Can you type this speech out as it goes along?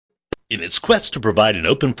In its quest to provide an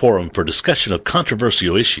open forum for discussion of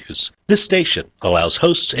controversial issues, this station allows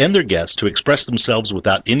hosts and their guests to express themselves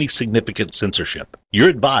without any significant censorship. You're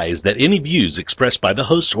advised that any views expressed by the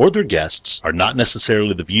hosts or their guests are not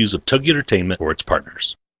necessarily the views of Tug Entertainment or its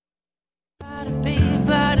partners.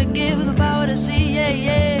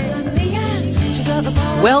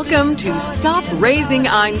 Welcome to Stop Raising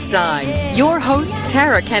Einstein. Your host,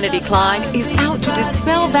 Tara Kennedy Klein, is out to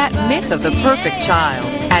dispel that myth of the perfect child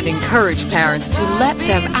and encourage parents to let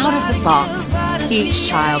them out of the box. Each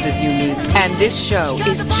child is unique, and this show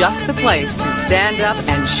is just the place to stand up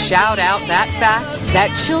and shout out that fact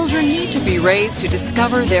that children need to be raised to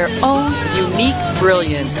discover their own unique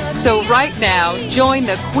brilliance. So right now, join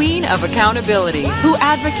the Queen of Accountability, who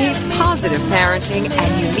advocates positive parenting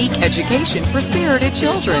and unique education for spirited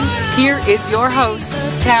children. Here is your host,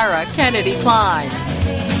 Tara Kennedy Klein.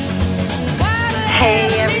 Hey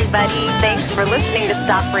everybody, thanks for listening to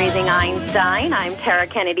Stop Raising Einstein. I'm Tara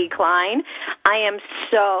Kennedy Klein. I am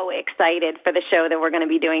so excited for the show that we're going to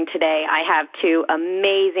be doing today. I have two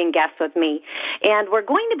amazing guests with me, and we're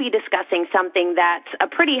going to be discussing something that's a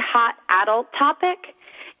pretty hot adult topic.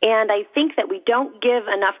 And I think that we don't give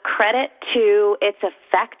enough credit to its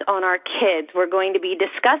effect on our kids. We're going to be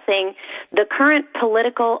discussing the current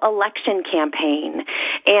political election campaign.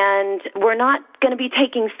 And we're not going to be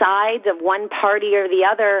taking sides of one party or the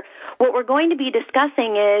other. What we're going to be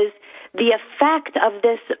discussing is the effect of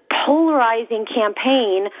this polarizing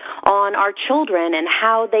campaign on our children and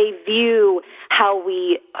how they view how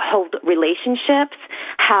we hold relationships,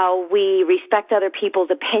 how we respect other people's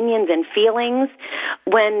opinions and feelings.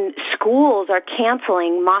 When schools are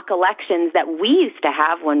canceling mock elections that we used to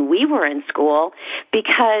have when we were in school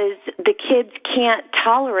because the kids can't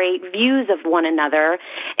tolerate views of one another,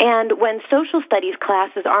 and when social studies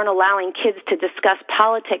classes aren't allowing kids to discuss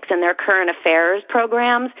politics in their current affairs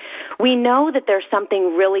programs, we know that there's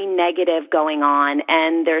something really negative going on,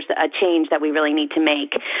 and there's a change that we really need to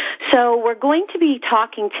make. So we're going to be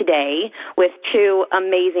talking today with two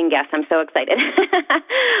amazing guests. I'm so excited.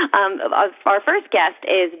 Our first guest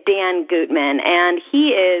is Dan Gutman, and he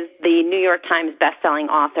is the New York Times bestselling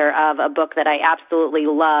author of a book that I absolutely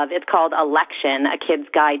love. It's called Election, A Kid's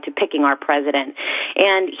Guide to Picking Our President.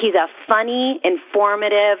 And he's a funny,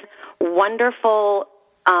 informative, wonderful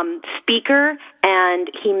speaker, and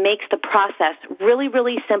he makes the process really,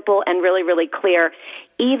 really simple and really, really clear,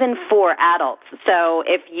 even for adults. So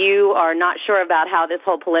if you are not sure about how this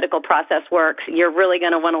whole political process works, you're really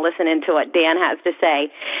going to want to listen into what Dan has to say.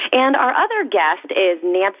 And our other guest is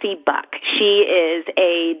Nancy Buck. She is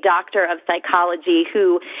a doctor of psychology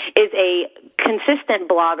who is a consistent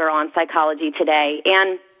blogger on Psychology Today,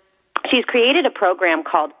 and she's created a program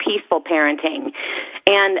called Peaceful Parenting.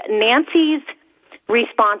 And Nancy's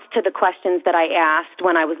response to the questions that I asked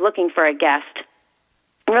when I was looking for a guest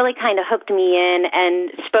really kind of hooked me in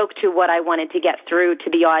and spoke to what I wanted to get through to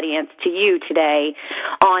the audience, to you today,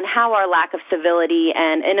 on how our lack of civility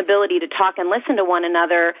and inability to talk and listen to one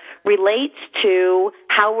another relates to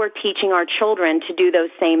how we're teaching our children to do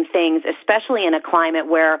those same things, especially in a climate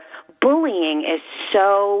where bullying is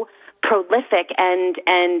so prolific and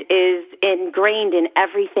is ingrained in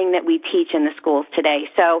everything that we teach in the schools today.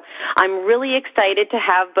 So I'm really excited to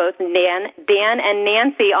have both Dan and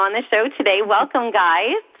Nancy on the show today. Welcome,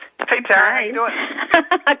 guys. Hey, Tara. How you doing?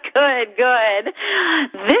 Good.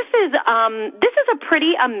 This is a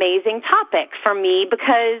pretty amazing topic for me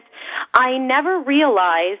because I never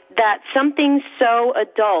realized that something so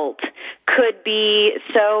adult could be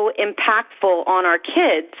so impactful on our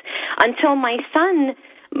kids until my son.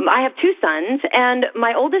 I have two sons, and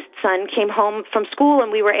my oldest son came home from school,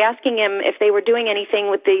 and we were asking him if they were doing anything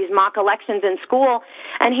with these mock elections in school,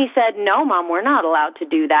 and he said, "No, Mom, we're not allowed to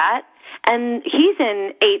do that." And he's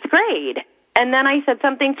in 8th grade. And then I said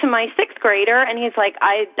something to my 6th grader, and he's like,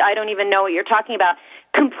 I don't even know what you're talking about.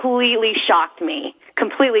 Completely shocked me.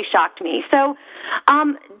 So,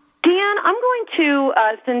 Dan, I'm going to,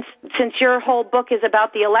 since your whole book is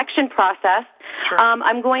about the election process, sure.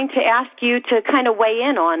 I'm going to ask you to kind of weigh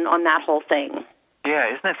in on that whole thing. Yeah,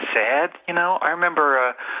 isn't it sad? You know, I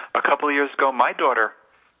remember a couple of years ago, my daughter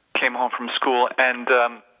came home from school, and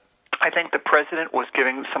I think the president was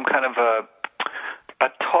giving some kind of a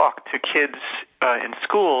talk to kids in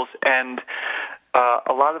schools, and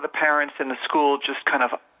a lot of the parents in the school just kind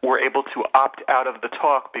of were able to opt out of the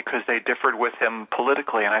talk because they differed with him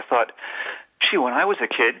politically. And I thought, gee, when I was a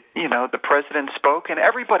kid, you know, the president spoke and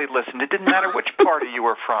everybody listened. It didn't matter which party you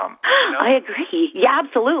were from. You know? I agree. Yeah,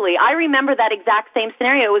 absolutely. I remember that exact same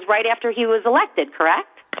scenario. It was right after he was elected, correct?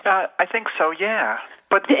 I think so, yeah.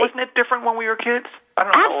 But wasn't it different when we were kids? I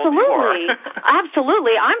don't know Absolutely. how old you are.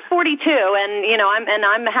 Absolutely. I'm 42, and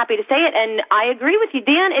I'm happy to say it. And I agree with you,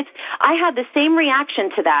 Dan. I had the same reaction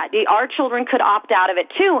to that. Our children could opt out of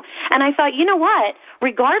it too, and I thought, you know what?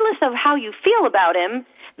 Regardless of how you feel about him,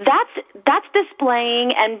 that's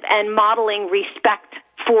displaying and modeling respect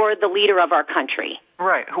for the leader of our country.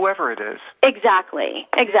 Right, whoever it is. Exactly.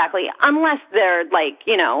 Unless they're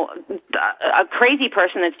a crazy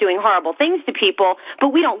person that's doing horrible things to people, but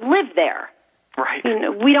we don't live there. Right.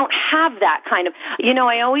 We don't have that kind of,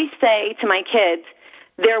 I always say to my kids,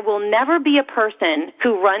 there will never be a person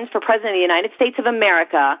who runs for president of the United States of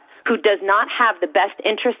America who does not have the best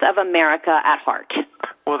interests of America at heart.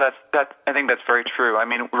 Well, I think that's very true. I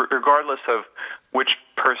mean, regardless of which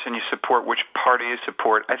person you support, which party you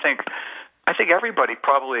support, I think everybody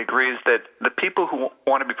probably agrees that the people who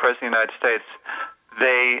want to be president of the United States,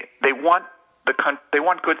 they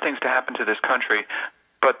want good things to happen to this country,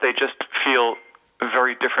 but they just feel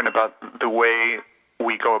very different about the way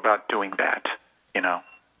we go about doing that,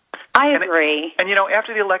 I agree. And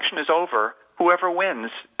after the election is over, whoever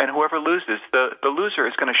wins and whoever loses, the loser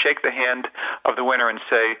is going to shake the hand of the winner and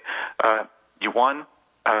say, you won,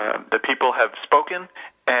 the people have spoken,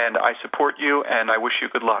 and I support you, and I wish you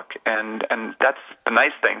good luck. And that's the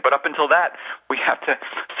nice thing. But up until that, we have to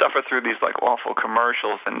suffer through these awful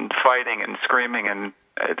commercials and fighting and screaming, and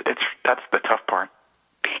that's the tough part.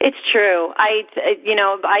 It's true. I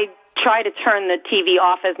try to turn the TV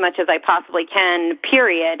off as much as I possibly can,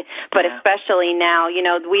 period. But especially now,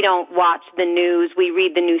 we don't watch the news. We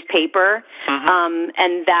read the newspaper. Mm-hmm.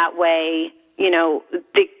 And that way,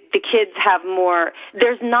 the kids have more,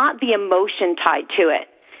 there's not the emotion tied to it.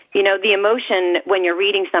 The emotion when you're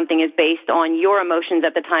reading something is based on your emotions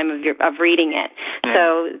at the time of reading it. Yeah.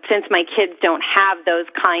 So since my kids don't have those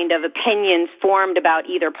kind of opinions formed about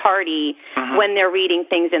either party, mm-hmm. when they're reading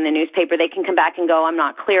things in the newspaper, they can come back and go, I'm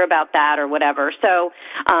not clear about that or whatever. So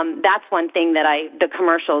that's one thing that the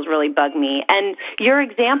commercials really bug me. And your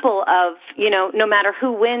example of, no matter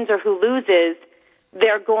who wins or who loses,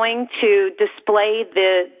 they're going to display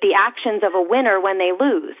the actions of a winner when they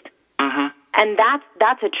lose. Mm-hmm. And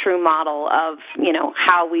that's a true model of,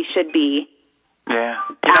 how we should be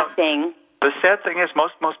acting. The sad thing is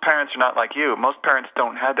most parents are not like you. Most parents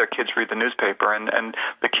don't have their kids read the newspaper, and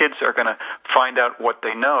the kids are going to find out what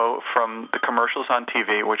they know from the commercials on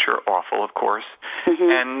TV, which are awful, of course,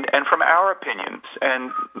 mm-hmm. and from our opinions.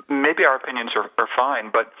 And maybe our opinions are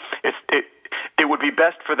fine, but it would be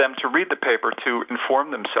best for them to read the paper to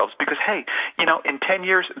inform themselves because, hey, in 10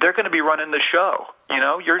 years, they're going to be running the show.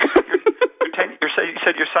 You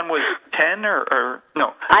said your son was 10 or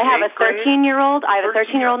no? I have a 13-year-old. I have a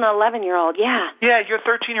 13-year-old and an 11-year-old, yeah. Yeah, your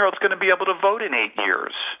 13-year-old's going to be able to vote in 8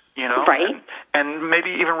 years, Right. And maybe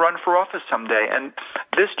even run for office someday. And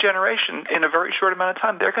this generation, in a very short amount of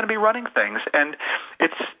time, they're going to be running things. And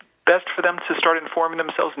it's best for them to start informing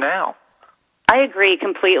themselves now. I agree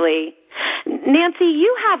completely. Nancy,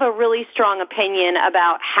 you have a really strong opinion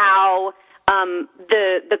about how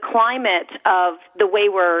the climate of the way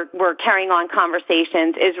we're carrying on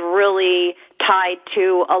conversations is really tied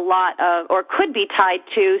to a lot of, or could be tied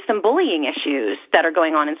to some bullying issues that are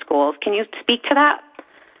going on in schools. Can you speak to that?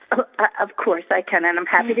 Of course I can, and I'm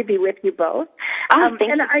happy to be with you both. Thank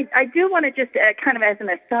you. I do want to just kind of as an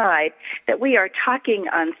aside that we are talking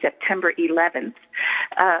on September 11th,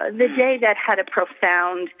 the day that had a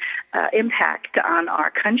profound impact on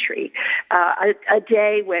our country, a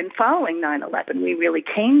day when following 9/11 we really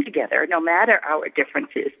came together, no matter our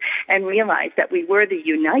differences, and realized that we were the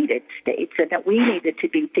United States and that we needed to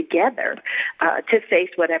be together to face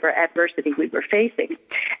whatever adversity we were facing.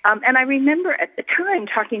 And I remember at the time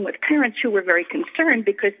talking with parents who were very concerned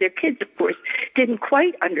because their kids, of course, didn't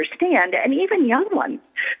quite understand, and even young ones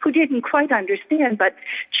who didn't quite understand. But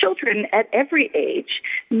children at every age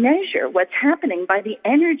measure what's happening by the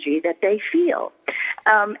energy that they feel,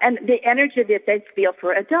 and the energy that they feel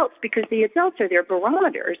for adults, because the adults are their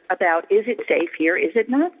barometers about is it safe here, is it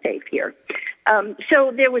not safe here.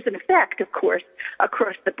 So there was an effect, of course,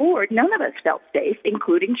 across the board. None of us felt safe,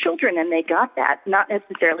 including children, and they got that, not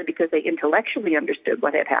necessarily because they intellectually understood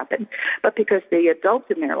what had happened, but because the adults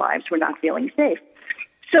in their lives were not feeling safe.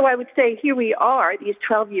 So I would say here we are, these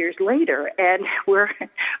 12 years later, and we're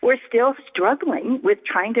still struggling with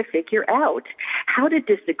trying to figure out how to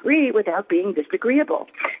disagree without being disagreeable,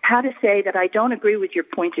 how to say that I don't agree with your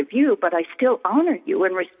point of view, but I still honor you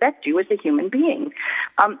and respect you as a human being.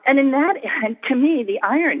 And in that, and to me, the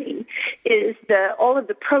irony is all of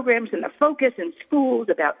the programs and the focus in schools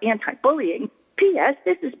about anti-bullying P.S.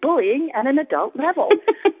 This is bullying at an adult level.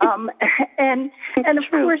 And of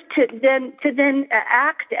course, to then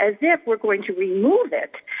act as if we're going to remove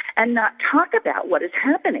it and not talk about what is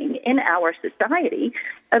happening in our society,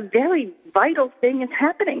 a very vital thing is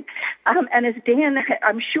happening. And as Dan,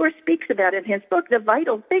 I'm sure, speaks about in his book, the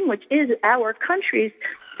vital thing, which is our country's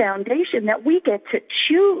foundation, that we get to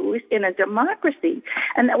choose in a democracy,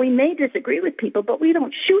 and that we may disagree with people, but we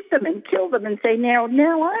don't shoot them and kill them and say, now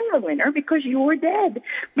I'm the winner because you're dead.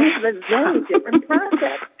 We have a very different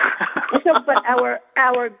process. So, but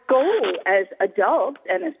our goal as adults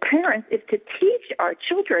and as parents is to teach our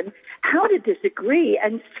children how to disagree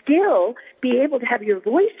and still be able to have your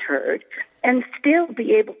voice heard and still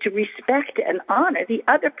be able to respect and honor the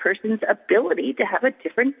other person's ability to have a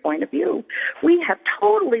different point of view. We have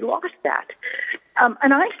totally lost that.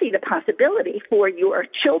 And I see the possibility for your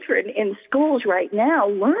children in schools right now,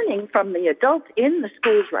 learning from the adults in the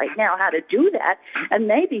schools right now how to do that, and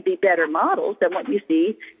maybe be better models than what you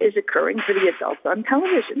see is occurring for the adults on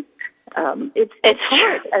television. It's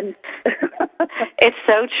hard, and it's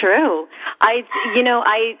so true.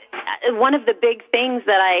 One of the big things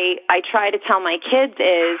that I try to tell my kids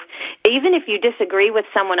is, even if you disagree with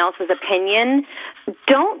someone else's opinion,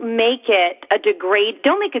 don't make a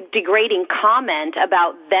degrading comment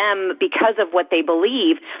about them because of what they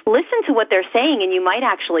believe. Listen to what they're saying, and you might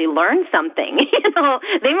actually learn something.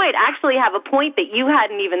 They might actually have a point that you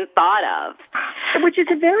hadn't even thought of. Which is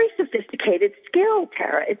a very sophisticated skill,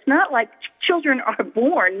 Tara. It's not like children are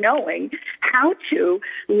born knowing how to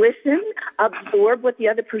listen, absorb what the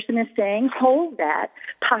other person is saying, hold that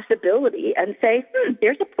possibility, and say,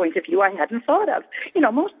 there's a point of view I hadn't thought of.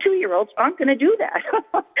 Most 2-year-olds aren't going to do that.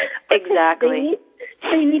 Exactly.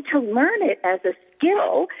 They need to learn it as a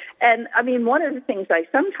skill. And, one of the things I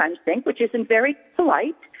sometimes think, which isn't very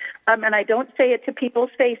polite, and I don't say it to people's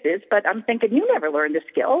faces, but I'm thinking, you never learned a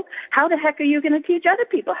skill. How the heck are you going to teach other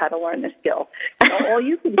people how to learn the skill? All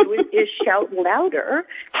you can do is shout louder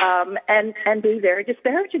and be very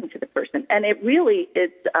disparaging to the person. And it really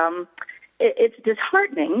is... It's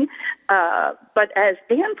disheartening, but as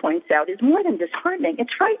Dan points out, it's more than disheartening. It's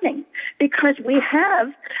frightening because we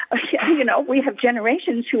have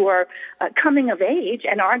generations who are coming of age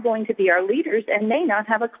and are going to be our leaders and may not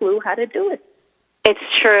have a clue how to do it. It's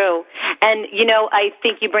true. And, I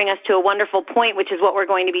think you bring us to a wonderful point, which is what we're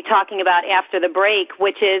going to be talking about after the break,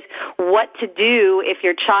 which is what to do if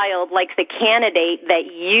your child likes a candidate that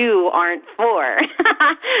you aren't for.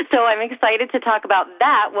 So I'm excited to talk about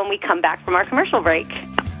that when we come back from our commercial break.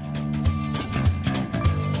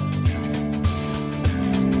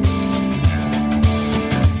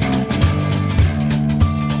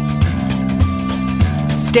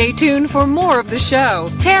 Stay tuned for more of the show.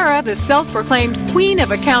 Tara, the self-proclaimed queen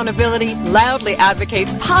of accountability, loudly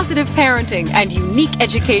advocates positive parenting and unique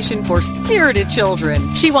education for spirited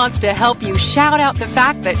children. She wants to help you shout out the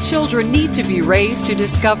fact that children need to be raised to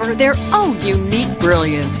discover their own unique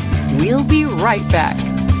brilliance. We'll be right back.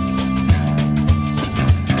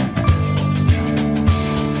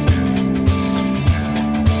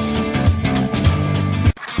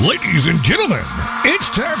 Ladies and gentlemen, it's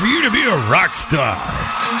time for you to be a rock star.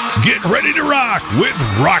 Get ready to rock with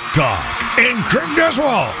Rock Talk and Craig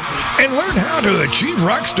Deswald, and learn how to achieve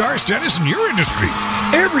rock star status in your industry.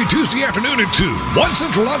 Every Tuesday afternoon at 2, 1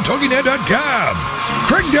 Central on TogiNet.com.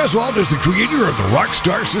 Craig Deswald is the creator of the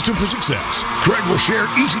Rockstar System for Success. Craig will share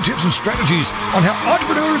easy tips and strategies on how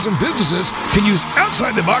entrepreneurs and businesses can use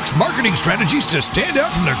outside-the-box marketing strategies to stand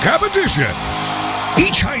out from their competition.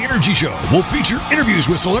 Each high-energy show will feature interviews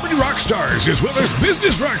with celebrity rock stars as well as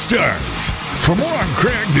business rock stars. For more on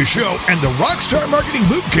Craig, the show, and the Rockstar Marketing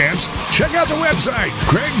Boot Camps, check out the website,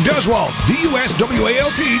 CraigDeswald,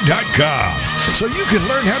 DUSWALT.com, so you can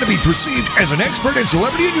learn how to be perceived as an expert and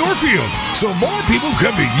celebrity in your field, so more people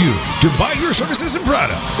come to you to buy your services and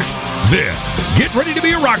products. Then, get ready to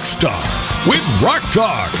be a rock star with Rock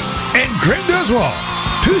Talk and Craig Deswald.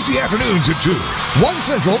 Tuesday afternoons at 2, 1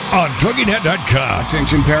 Central on TogiNet.com.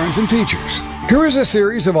 Attention parents and teachers. Here is a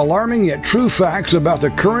series of alarming yet true facts about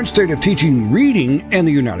the current state of teaching reading in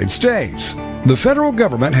the United States. The federal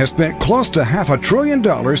government has spent close to $500 billion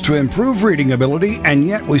to improve reading ability, and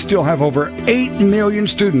yet we still have over 8 million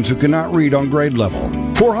students who cannot read on grade level.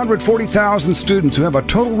 440,000 students who have a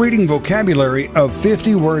total reading vocabulary of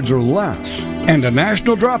 50 words or less, and a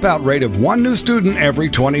national dropout rate of 1 new student every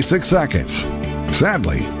 26 seconds.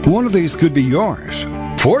 Sadly, one of these could be yours.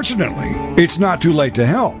 Fortunately, it's not too late to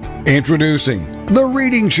help. Introducing The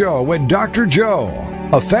Reading Show with Dr. Joe,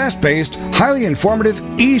 a fast-paced, highly informative,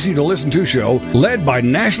 easy-to-listen-to show led by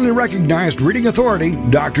nationally recognized reading authority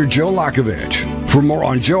Dr. Joe Lakovich. For more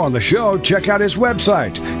on Joe and the show, check out his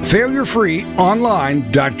website,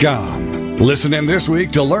 failurefreeonline.com. Listen in this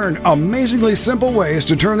week to learn amazingly simple ways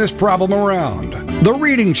to turn this problem around. The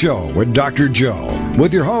Reading Show with Dr. Joe,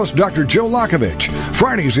 with your host, Dr. Joe Lakovich,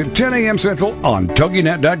 Fridays at 10 a.m. Central on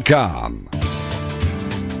TogiNet.com.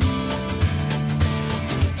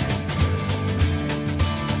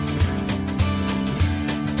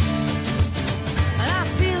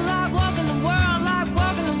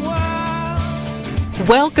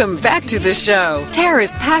 Welcome back to the show.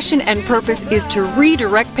 Tara's passion and purpose is to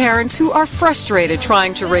redirect parents who are frustrated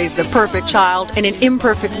trying to raise the perfect child in an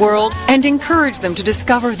imperfect world and encourage them to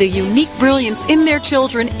discover the unique brilliance in their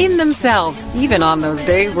children in themselves, even on those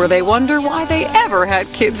days where they wonder why they ever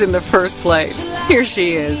had kids in the first place. Here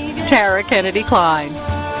she is, Tara Kennedy Klein.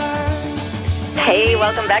 Hey,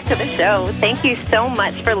 welcome back to the show. Thank you so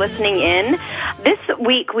much for listening in. This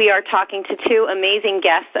week we are talking to two amazing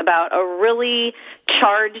guests about a really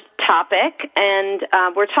charged topic, and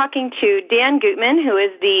we're talking to Dan Gutman, who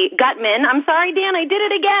is the Gutman. I'm sorry, Dan, I did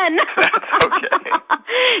it again. That's okay.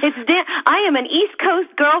 It's Dan. I am an East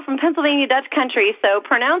Coast girl from Pennsylvania Dutch country, so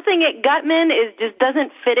pronouncing it Gutman just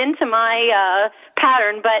doesn't fit into my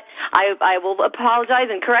pattern, but I will apologize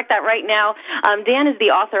and correct that right now. Dan is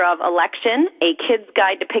the author of Election, A Kid's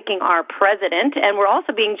Guide to Picking Our President, and we're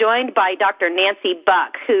also being joined by Dr. Nancy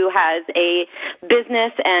Buck, who has a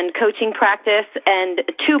business and coaching practice and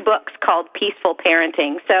two books called Peaceful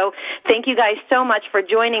Parenting. So thank you guys so much for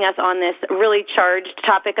joining us on this really charged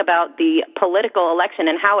topic about the political election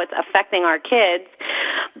and how it's affecting our kids.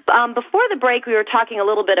 Before the break, we were talking a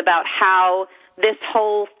little bit about how this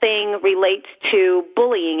whole thing relates to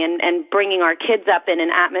bullying and bringing our kids up in an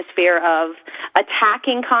atmosphere of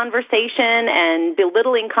attacking conversation and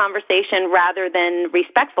belittling conversation rather than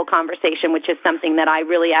respectful conversation, which is something that I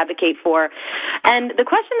really advocate for. And the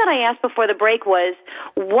question that I asked before the break was,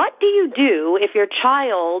 what do you do if your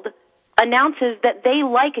child announces that they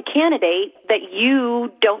like a candidate that you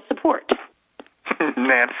don't support?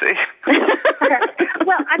 Nancy.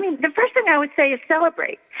 Well, I mean, the first thing I would say is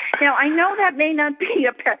celebrate. Now, I know that may not be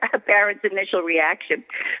a parent's initial reaction,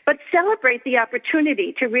 but celebrate the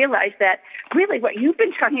opportunity to realize that really what you've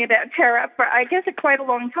been talking about, Tara, for I guess quite a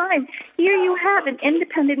long time, here you have an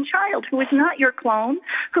independent child who is not your clone,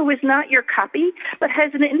 who is not your copy, but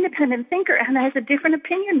has an independent thinker and has a different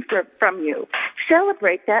opinion from you.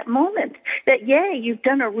 Celebrate that moment, that, yay, you've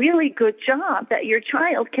done a really good job, that your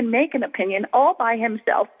child can make an opinion all by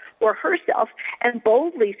himself or herself and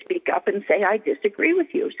boldly speak up and say, I disagree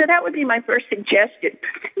with you. So that would be my first suggestion.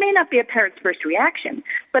 It may not be a parent's first reaction,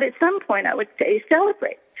 but at some point I would say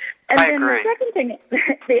celebrate. And I then agree. the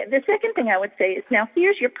second thing I would say is, now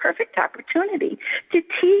here's your perfect opportunity to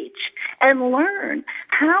teach and learn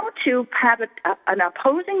how to have an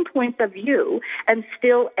opposing point of view and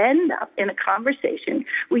still end up in a conversation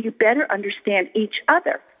where you better understand each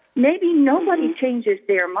other. Maybe nobody changes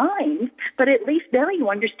their mind, but at least now you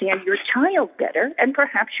understand your child better, and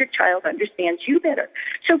perhaps your child understands you better.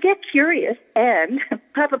 So get curious, and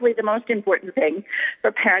probably the most important thing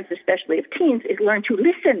for parents, especially of teens, is learn to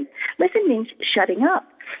listen. Listen means shutting up.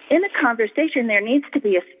 In a conversation, there needs to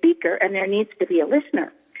be a speaker, and there needs to be a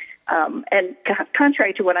listener. And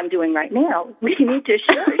contrary to what I'm doing right now, we need to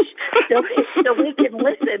shush so we can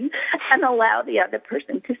listen and allow the other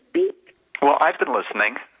person to speak. Well, I've been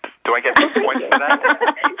listening. Do I get some points for that?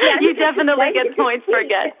 Yeah, you definitely get points for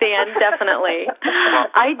Dan, definitely. Well,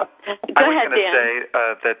 Go ahead, Dan. I was going to say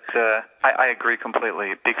that I agree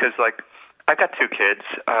completely because, like, I've got two kids,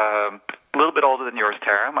 a little bit older than yours,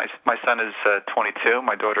 Tara. My son is 22.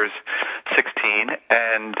 My daughter's 16.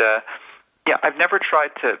 And, I've never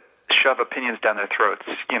tried to shove opinions down their throats,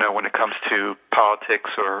 when it comes to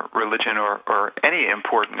politics or religion or any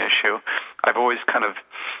important issue. I've always kind of,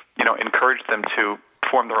 encouraged them to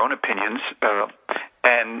form their own opinions.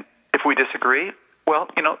 And if we disagree, well,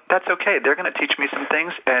 that's okay. They're going to teach me some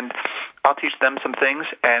things, and I'll teach them some things,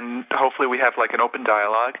 and hopefully we have like an open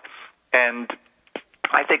dialogue. And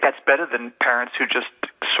I think that's better than parents who just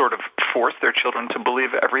sort of force their children to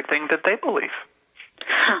believe everything that they believe.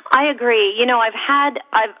 I agree.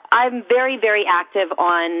 I'm very, very active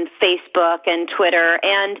on Facebook and Twitter,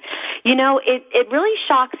 and, it really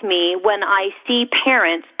shocks me when I see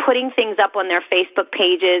parents putting things up on their Facebook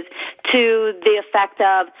pages to the effect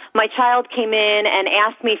of, my child came in and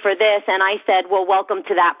asked me for this, and I said, well, welcome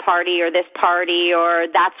to that party or this party, or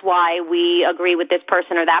that's why we agree with this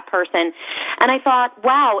person or that person. And I thought,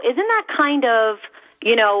 wow, isn't that kind of,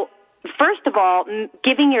 first of all,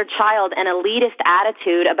 giving your child an elitist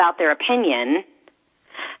attitude about their opinion?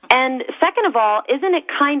 And second of all, isn't it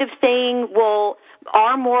kind of saying, well,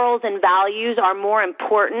 our morals and values are more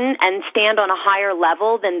important and stand on a higher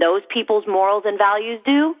level than those people's morals and values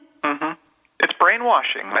do? Mm-hmm. It's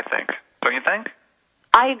brainwashing, I think. Don't you think?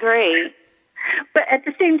 I agree. But at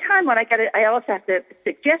the same time, what I also have to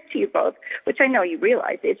suggest to you both, which I know you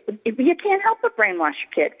realize, is you can't help but brainwash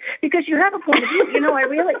your kid because you have a point of view. You know, I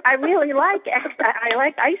really like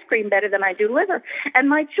ice cream better than I do liver, and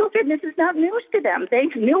my children, this is not news to them. They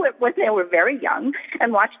knew it when they were very young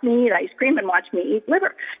and watched me eat ice cream and watched me eat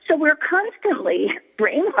liver. So we're constantly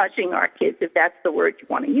brainwashing our kids, if that's the word you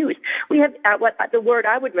want to use. We have the word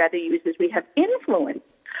I would rather use is we have influence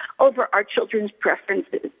over our children's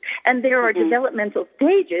preferences. And there are developmental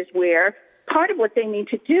stages where part of what they need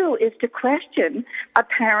to do is to question a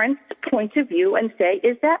parent's point of view and say,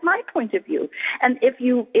 is that my point of view? And if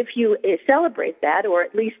you celebrate that, or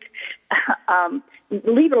at least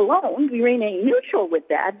leave it alone, remain neutral with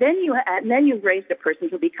that, then you've raised a person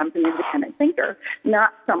who becomes an independent thinker,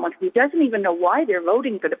 not someone who doesn't even know why they're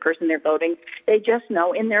voting for the person they're voting. They just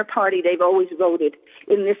know in their party they've always voted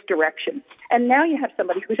in this direction. And now you have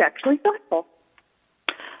somebody who's actually thoughtful.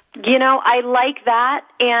 You know, I like that,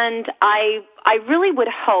 and I really would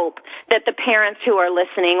hope that the parents who are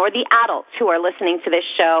listening, or the adults who are listening to this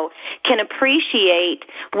show, can appreciate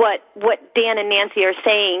what Dan and Nancy are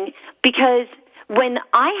saying, because when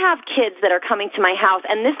I have kids that are coming to my house,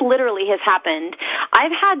 and this literally has happened,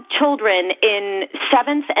 I've had children in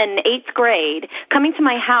 7th and 8th grade coming to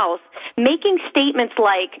my house making statements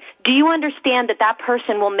like, do you understand that that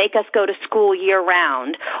person will make us go to school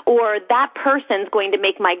year-round? Or that person's going to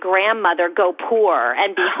make my grandmother go poor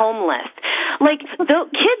and be homeless. Like, the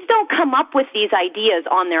kids don't come up with these ideas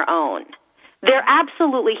on their own. They're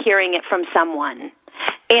absolutely hearing it from someone.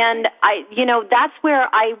 And that's where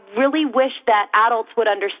I really wish that adults would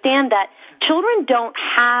understand that children don't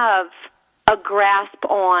have a grasp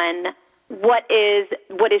on what is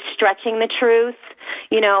stretching the truth.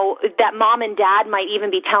 You know, that mom and dad might even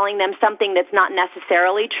be telling them something that's not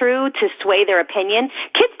necessarily true to sway their opinion.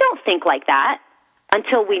 Kids don't think like that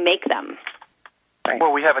until we make them.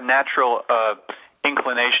 Well, we have a natural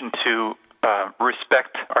inclination to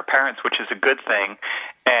respect our parents, which is a good thing,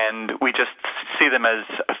 and we just see them as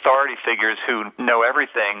authority figures who know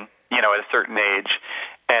everything, at a certain age.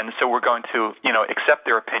 And so we're going to, accept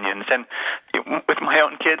their opinions. And with my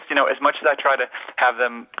own kids, as much as I try to have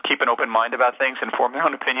them keep an open mind about things and form their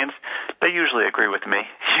own opinions, they usually agree with me,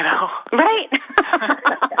 Right.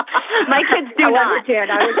 My kids do not. Jan,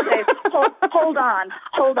 I would say, hold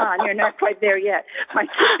on, you're not quite there yet. My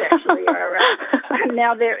kids actually are,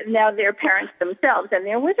 now they're parents themselves. And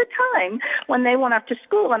there was a time when they went off to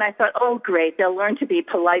school, and I thought, oh, great, they'll learn to be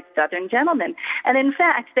polite Southern gentlemen. And in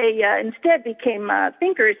fact, they instead became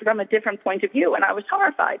thinkers from a different point of view, and I was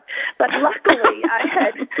horrified. But luckily,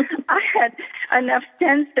 I had enough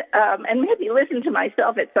sense and maybe listen to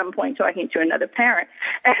myself at some point talking to another parent,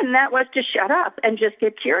 and that was to shut up and just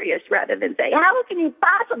get curious rather than say, how can you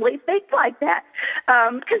possibly think like that?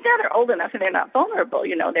 Because now they're old enough and they're not vulnerable.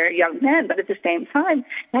 They're young men, but at the same time,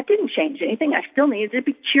 that didn't change anything. I still needed to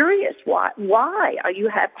be curious. Why are you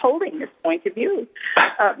holding this point of view?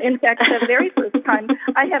 In fact, the very first time,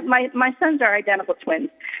 I have my sons are identical twins,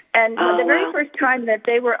 and the very first time that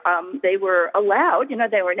they were allowed,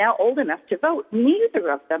 they were now old enough to vote, neither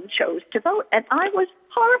of them chose to vote, and I was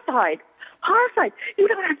horrified. You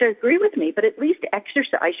don't have to agree with me, but at least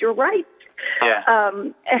exercise your rights. Yeah.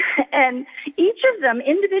 And each of them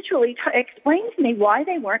individually explained to me why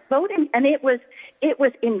they weren't voting, and it was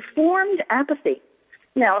informed apathy.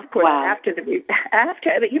 Now, of course, after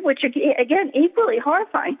which again equally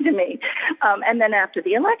horrifying to me, and then after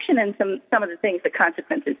the election and some of the things, the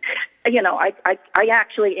consequences. I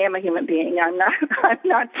actually am a human being. I'm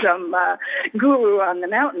not some guru on the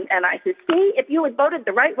mountain. And I said, see, if you had voted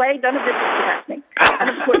the right way, none of this would be happening. And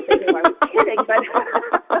of course, they knew I was kidding. But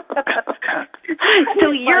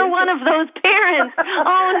so you're one of those parents.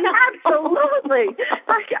 Oh, no. Absolutely.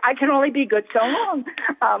 I can only be good so long.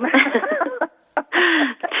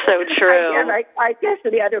 So true. I guess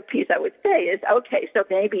the other piece I would say is, okay, so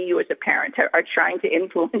maybe you as a parent are trying to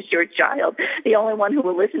influence your child, the only one who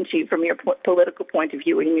will listen to you from your political point of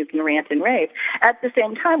view, and you can rant and rave. At the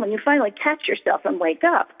same time, when you finally catch yourself and wake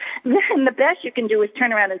up, then the best you can do is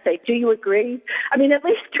turn around and say, do you agree? I mean, at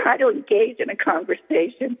least try to engage in a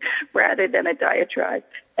conversation rather than a diatribe.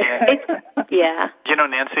 Yeah.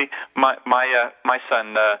 Nancy, my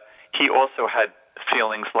son, he also had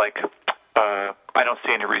feelings like, I don't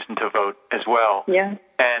see any reason to vote as well. Yeah.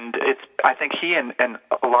 And I think he and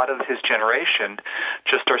a lot of his generation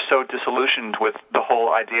just are so disillusioned with the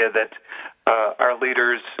whole idea that our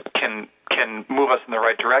leaders can move us in the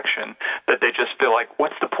right direction, that they just feel like,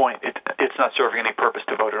 what's the point? It's not serving any purpose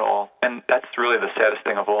to vote at all. And that's really the saddest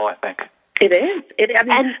thing of all, I think. It is.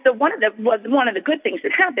 One of the good things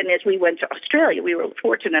that happened is we went to Australia. We were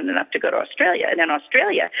fortunate enough to go to Australia, and in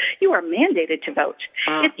Australia, you are mandated to vote.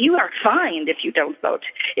 You are fined if you don't vote.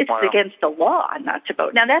 It's against the law not to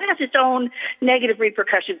vote. Now that has its own negative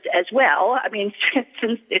repercussions as well. I mean,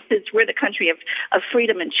 since we're the country of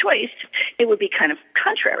freedom and choice, it would be kind of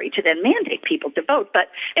contrary to then mandate people to vote. But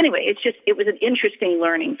anyway, it was an interesting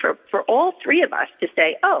learning for all three of us to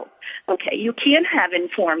say, oh, okay, you can have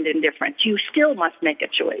informed indifference. You still must make a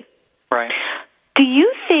choice. Right. Do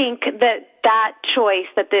you think that choice,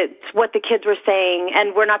 what the kids were saying,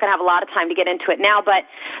 and we're not going to have a lot of time to get into it now, but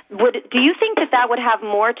do you think that would have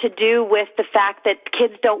more to do with the fact that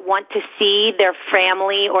kids don't want to see their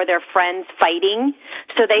family or their friends fighting?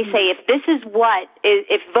 So they say,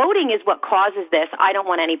 if voting is what causes this, I don't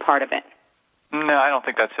want any part of it. No, I don't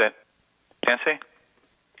think that's it. Nancy?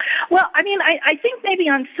 Well, I mean, I think maybe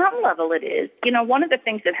on some level it is. You know, one of the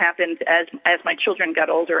things that happened as my children got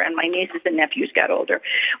older and my nieces and nephews got older,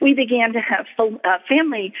 we began to have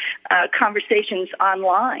family conversations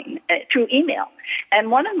online through email. And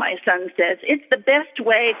one of my sons says, it's the best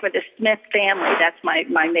way for the Smith family, that's my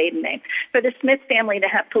maiden name, for the Smith family to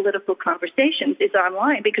have political conversations is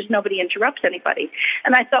online because nobody interrupts anybody.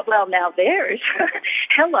 And I thought, well, now there's,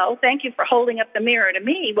 hello, thank you for holding up the mirror to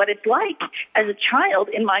me, what it's like as a child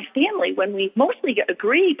in my family when we mostly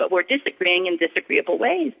agree, but we're disagreeing in disagreeable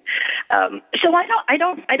ways. So I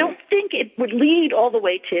don't think it would lead all the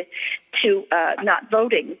way to not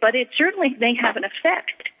voting, but it certainly may have an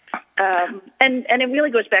effect. And it really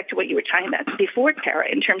goes back to what you were talking about before, Tara,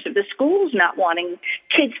 in terms of the schools not wanting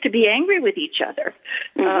kids to be angry with each other.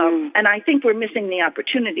 And I think we're missing the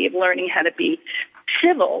opportunity of learning how to be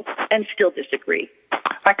civil and still disagree.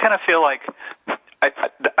 I kind of feel like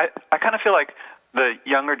the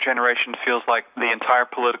younger generation feels like the entire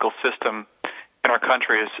political system in our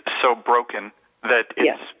country is so broken that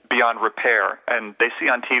it's beyond repair. And they see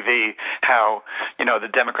on TV how, the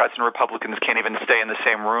Democrats and Republicans can't even stay in the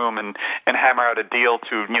same room and hammer out a deal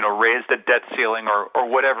to, raise the debt ceiling or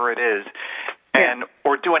whatever it is. And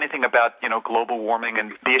or do anything about, global warming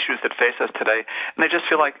and the issues that face us today. And they just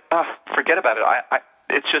feel like, forget about it.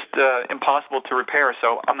 It's just impossible to repair,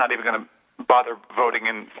 so I'm not even going to bother voting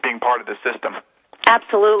and being part of the system.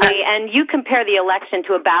 Absolutely. And you compare the election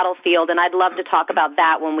to a battlefield, and I'd love to talk about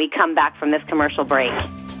that when we come back from this commercial break.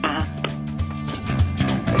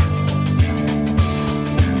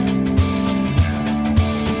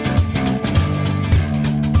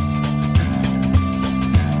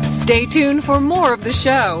 Stay tuned for more of the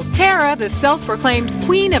show. Tara, the self-proclaimed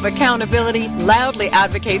queen of accountability, loudly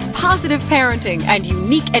advocates positive parenting and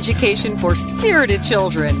unique education for spirited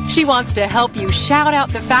children. She wants to help you shout out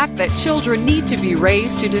the fact that children need to be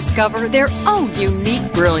raised to discover their own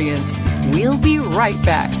unique brilliance. We'll be right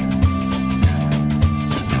back.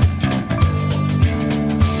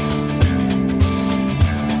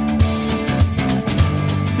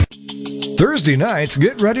 Thursday nights,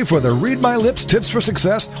 get ready for the Read My Lips Tips for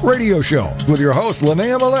Success radio show with your host,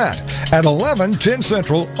 Linnea Millette, at 11:10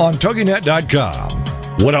 Central on TogiNet.com.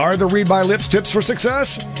 What are the Read My Lips Tips for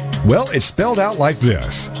Success? Well, it's spelled out like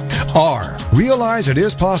this. R, realize it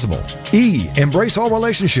is possible. E, embrace all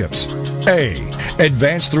relationships. A,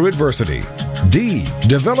 advance through adversity. D,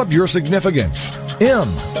 develop your significance. M,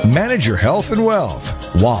 manage your health and wealth.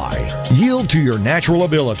 Y, yield to your natural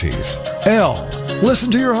abilities. L, listen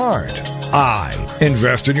to your heart. I,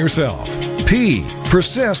 invest in yourself. P,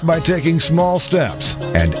 persist by taking small steps.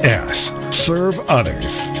 And S, serve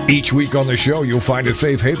others. Each week on the show, you'll find a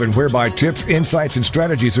safe haven whereby tips, insights, and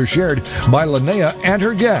strategies are shared by Linnea and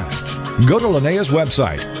her guests. Go to Linnea's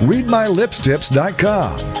website,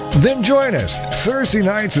 readmylipstips.com. Then join us Thursday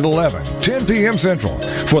nights at 10 p.m. Central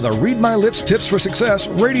for the Read My Lips Tips for Success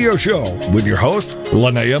radio show with your host,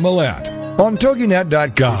 Linnea Millette. On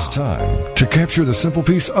TogiNet.com. It's time to capture the simple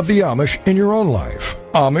piece of the Amish in your own life.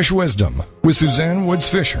 Amish Wisdom with Suzanne Woods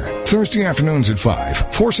Fisher. Thursday afternoons at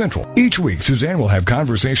 4 Central. Each week, Suzanne will have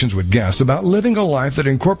conversations with guests about living a life that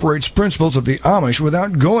incorporates principles of the Amish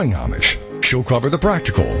without going Amish. She'll cover the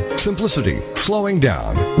practical, simplicity, slowing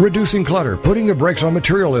down, reducing clutter, putting the brakes on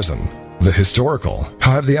materialism. The historical,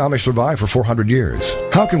 how have the Amish survived for 400 years?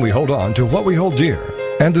 How can we hold on to what we hold dear?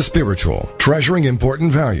 And the spiritual, treasuring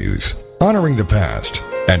important values, honoring the past,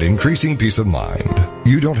 and increasing peace of mind.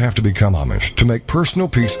 You don't have to become Amish to make personal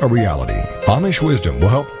peace a reality. Amish Wisdom will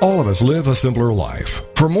help all of us live a simpler life.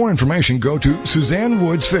 For more information, go to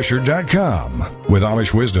SuzanneWoodsFisher.com. With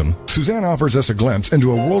Amish Wisdom, Suzanne offers us a glimpse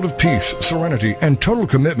into a world of peace, serenity, and total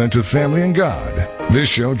commitment to family and God. This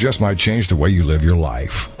show just might change the way you live your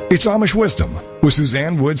life. It's Amish Wisdom with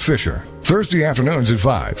Suzanne Woods Fisher. Thursday afternoons at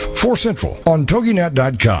 5, 4 Central on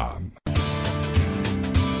TogiNet.com.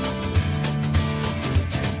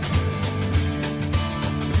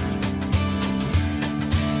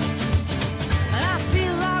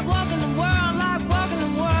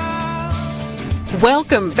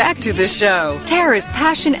 Welcome back to the show. Tara's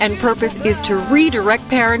passion and purpose is to redirect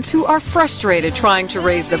parents who are frustrated trying to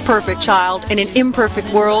raise the perfect child in an imperfect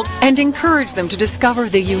world and encourage them to discover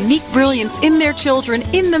the unique brilliance in their children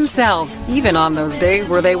in themselves, even on those days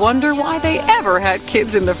where they wonder why they ever had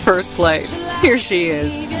kids in the first place. Here she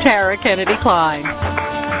is, Tara Kennedy Klein.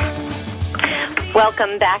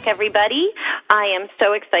 Welcome back, everybody. I am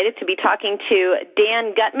so excited to be talking to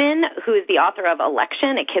Dan Gutman, who is the author of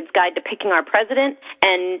Election, A Kid's Guide to Picking Our President,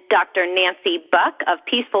 and Dr. Nancy Buck of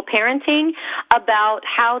Peaceful Parenting about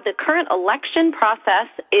how the current election process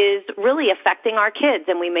is really affecting our kids,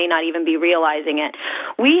 and we may not even be realizing it.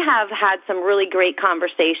 We have had some really great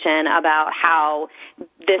conversation about how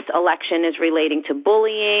this election is relating to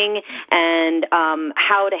bullying and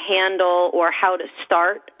how to handle or how to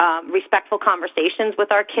start respectful conversations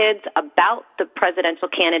with our kids about the presidential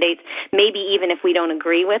candidates, maybe even if we don't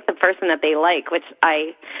agree with the person that they like, which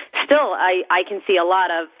I can see a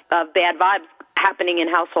lot of bad vibes happening in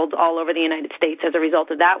households all over the United States as a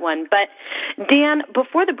result of that one. But, Dan,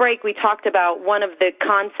 before the break, we talked about one of the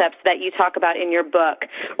concepts that you talk about in your book,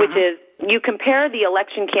 which is you compare the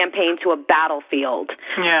election campaign to a battlefield.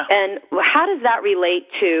 Yeah. And how does that relate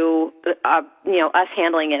to, us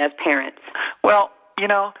handling it as parents? Well,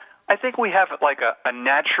 I think we have like a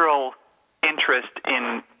natural interest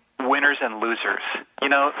in winners and losers,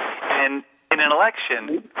 and in an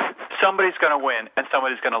election, somebody's going to win and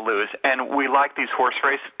somebody's going to lose, and we like these horse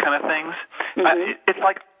race kind of things. It's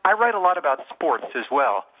like I write a lot about sports as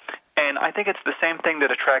well, and I think it's the same thing that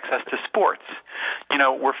attracts us to sports.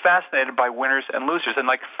 We're fascinated by winners and losers, and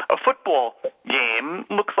like a football game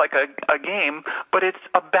looks like a game, but it's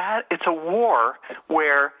a war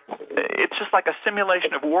where it's just like a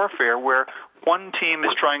simulation of warfare where one team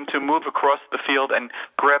is trying to move across the field and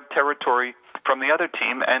grab territory from the other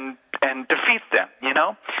team and defeat them,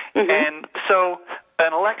 And so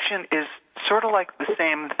an election is sort of like the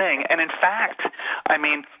same thing. And in fact,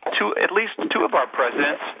 at least two of our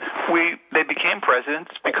presidents, they became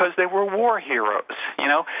presidents because they were war heroes,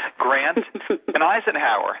 Grant and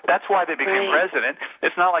Eisenhower. That's why they became president.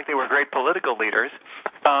 It's not like they were great political leaders.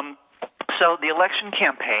 So the election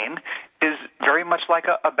campaign is very much like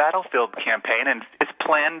a battlefield campaign, and it's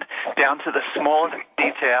planned down to the smallest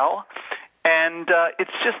detail. And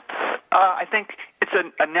it's just, I think it's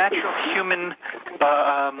a natural human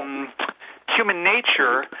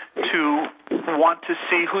nature to want to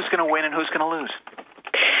see who's going to win and who's going to lose.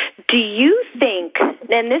 Do you think,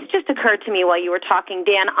 and this just occurred to me while you were talking,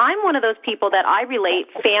 Dan, I'm one of those people that I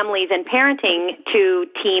relate families and parenting to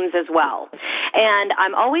teams as well. And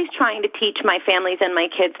I'm always trying to teach my families and my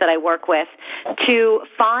kids that I work with to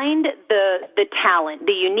find the talent,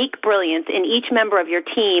 the unique brilliance in each member of your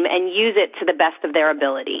team and use it to the best of their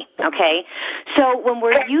ability, okay? So when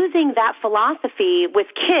we're using that philosophy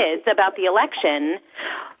with kids about the election,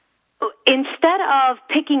 instead of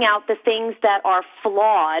picking out the things that are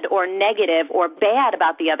flawed or negative or bad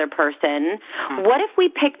about the other person, what if we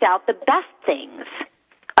picked out the best things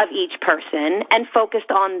of each person and focused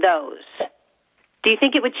on those? Do you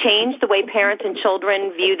think it would change the way parents and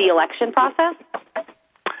children view the election process?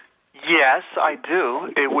 Yes, I do.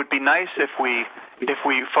 It would be nice if we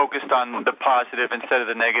focused on the positive instead of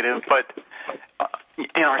the negative, but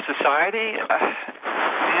in our society,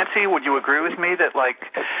 Nancy, would you agree with me that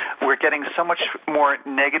we're getting so much more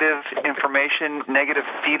negative information, negative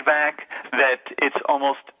feedback, that it's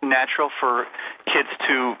almost natural for kids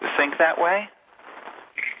to think that way?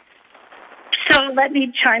 So let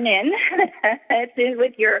me chime in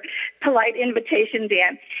with your polite invitation,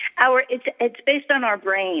 Dan. It's based on our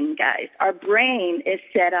brain, guys. Our brain is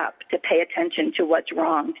set up to pay attention to what's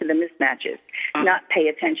wrong, to the mismatches, not pay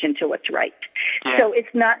attention to what's right. Yeah. So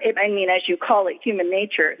it's not, as you call it, human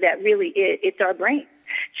nature, that really is, it's our brain.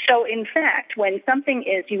 So, in fact, when something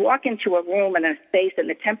is, you walk into a room and a space and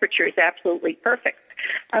the temperature is absolutely perfect,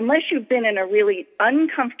 Unless you've been in a really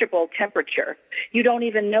uncomfortable temperature, you don't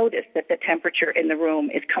even notice that the temperature in the room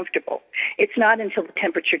is comfortable. It's not until the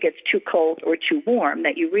temperature gets too cold or too warm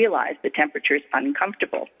that you realize the temperature is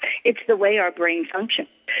uncomfortable. It's the way our brain functions.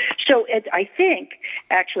 So I think,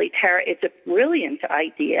 actually, Tara, it's a brilliant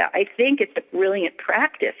idea. I think it's a brilliant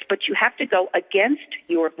practice, but you have to go against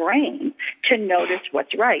your brain to notice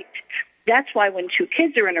what's right. That's why when two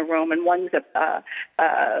kids are in a room and one's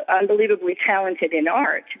unbelievably talented in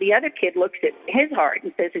art, the other kid looks at his art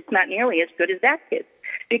and says it's not nearly as good as that kid,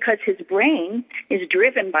 because his brain is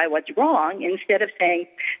driven by what's wrong instead of saying,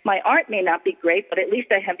 my art may not be great, but at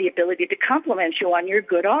least I have the ability to compliment you on your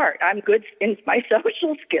good art. I'm good in my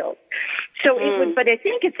social skills. So but I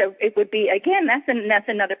think it would be, again, that's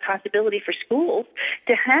another possibility for schools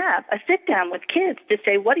to have a sit down with kids to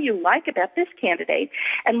say, what do you like about this candidate?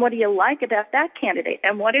 And what do you like about that candidate?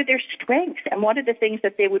 And what are their strengths? And what are the things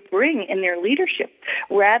that they would bring in their leadership,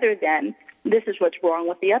 rather than this is what's wrong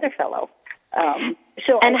with the other fellow?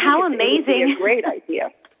 And how amazing. It would be a great idea.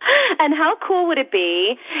 And how cool would it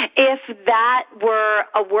be if that were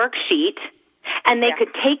a worksheet and they could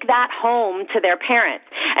take that home to their parents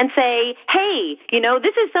and say, hey,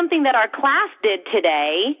 this is something that our class did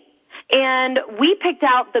today, and we picked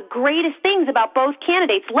out the greatest things about both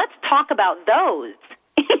candidates. Let's talk about those.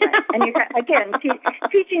 Right. And again,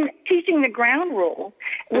 teaching the ground rule,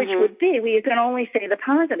 which would be, we can only say the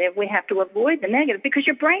positive. We have to avoid the negative, because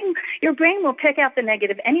your brain will pick out the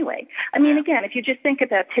negative anyway. I mean, again, if you just think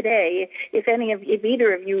about today, if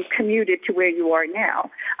either of you commuted to where you are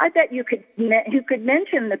now, I bet you could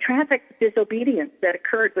mention the traffic disobedience that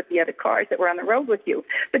occurred with the other cars that were on the road with you.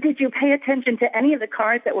 But did you pay attention to any of the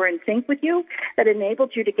cars that were in sync with you that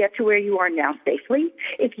enabled you to get to where you are now safely?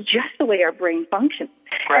 It's just the way our brain functions.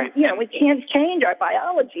 Right. And, we can't change our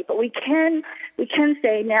biology, but we can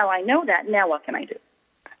say, now I know that, now what can I do?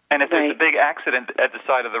 And if there's a big accident at the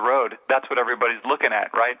side of the road, that's what everybody's looking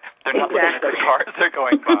at, right? They're not looking at the cars they're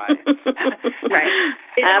going by. Right.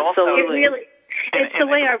 Absolutely. It's the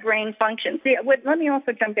way our brain functions. Let me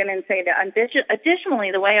also jump in and say that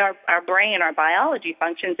additionally, the way our brain, our biology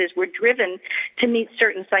functions is we're driven to meet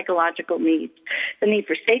certain psychological needs. The need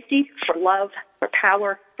for safety, for love, for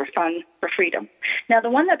power, for fun, for freedom. Now, the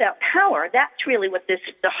one about power, that's really what the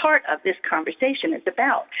heart of this conversation is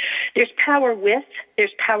about. There's power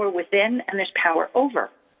there's power within, and there's power over.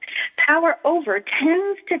 Power over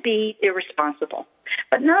tends to be irresponsible,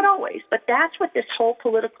 but not always. But that's what this whole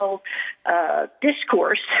political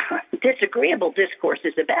discourse, disagreeable discourse,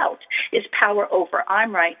 is about, is power over.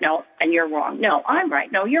 I'm right, no, and you're wrong. No, I'm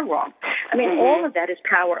right, no, you're wrong. I mean, all of that is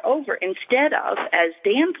power over, instead of, as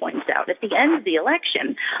Dan points out, at the end of the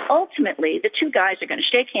election, ultimately the two guys are going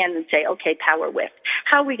to shake hands and say, okay, power with.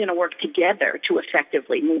 How are we going to work together to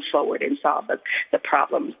effectively move forward and solve the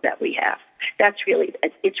problems that we have?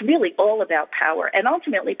 It's really all about power, and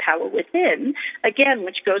ultimately power within, again,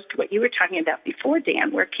 which goes to what you were talking about before,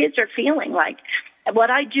 Dan, where kids are feeling like, what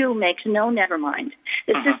I do makes never mind.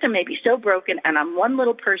 The system may be so broken, and I'm one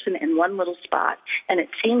little person in one little spot, and it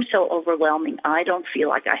seems so overwhelming. I don't feel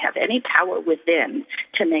like I have any power within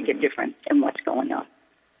to make a difference in what's going on.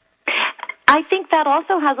 I think that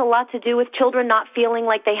also has a lot to do with children not feeling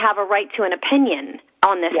like they have a right to an opinion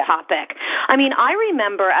on this topic. I mean, I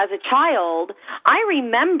remember as a child,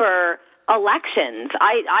 elections.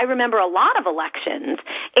 I remember a lot of elections,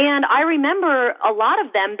 and I remember a lot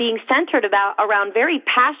of them being centered around very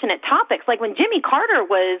passionate topics. Like when Jimmy Carter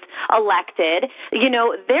was elected,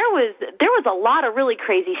 there was a lot of really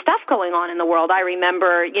crazy stuff going on in the world. I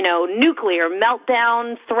remember, nuclear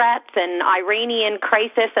meltdown threats and Iranian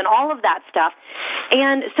crisis and all of that stuff.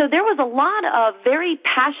 And so there was a lot of very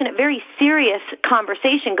passionate, very serious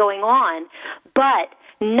conversation going on, but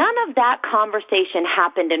none of that conversation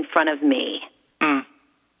happened in front of me.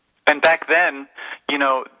 And back then,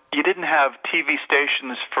 you didn't have TV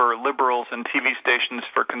stations for liberals and TV stations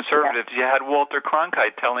for conservatives. You had Walter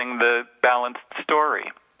Cronkite telling the balanced story,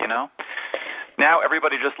 Now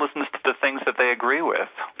everybody just listens to the things that they agree with.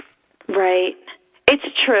 Right. It's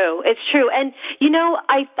true. And,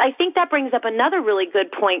 I think that brings up another really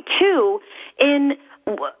good point, too,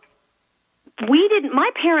 my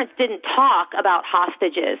parents didn't talk about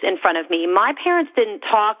hostages in front of me. My parents didn't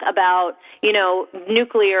talk about,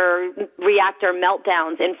 nuclear reactor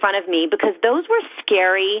meltdowns in front of me, because those were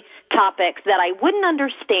scary topics that I wouldn't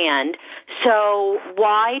understand. So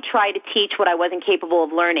why try to teach what I wasn't capable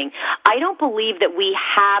of learning? I don't believe that we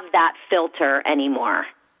have that filter anymore.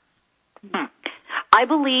 I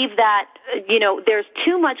believe that, there's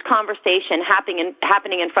too much conversation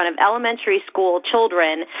happening in front of elementary school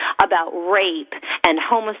children about rape and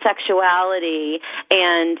homosexuality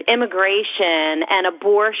and immigration and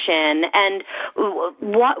abortion. And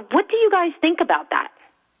what do you guys think about that?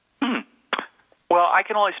 Well, I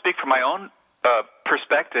can only speak from my own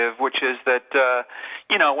perspective, which is that,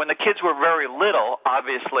 when the kids were very little,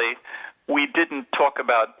 obviously, we didn't talk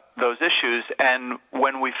about those issues, and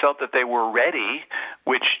when we felt that they were ready,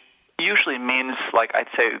 which usually means, like,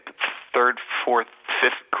 I'd say 3rd, 4th,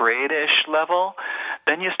 5th grade-ish level,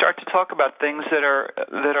 then you start to talk about things that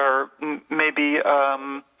are maybe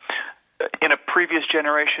in a previous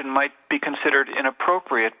generation might be considered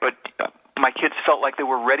inappropriate, but my kids felt like they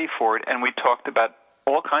were ready for it, and we talked about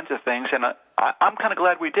all kinds of things, and I'm kind of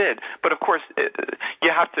glad we did. But, of course,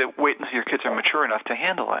 you have to wait until your kids are mature enough to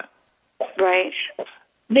handle it. Right.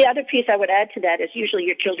 The other piece I would add to that is usually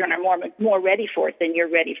your children are more ready for it than you're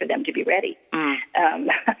ready for them to be ready.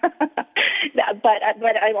 But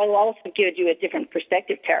I will also give you a different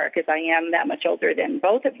perspective, Tara, because I am that much older than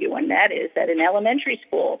both of you, and that is that in elementary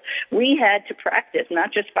school we had to practice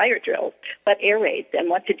not just fire drills, but air raids and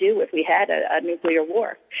what to do if we had a nuclear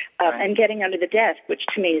war, and getting under the desk, which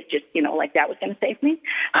to me is just, like that was going to save me,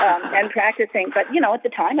 and practicing. But, at the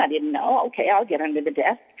time I didn't know, okay, I'll get under the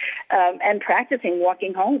desk, and practicing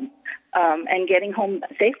walking home and getting home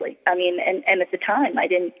safely. I mean, and at the time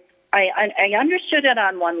I understood it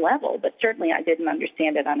on one level, but certainly I didn't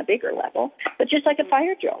understand it on a bigger level. But just like a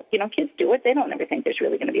fire drill, kids do it. They don't ever think there's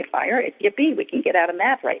really going to be a fire. Yippee, we can get out of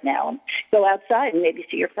math right now and go outside and maybe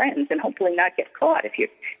see your friends and hopefully not get caught if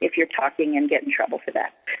you're talking and get in trouble for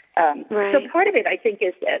that. Right. So part of it, I think,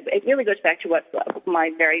 is it really goes back to what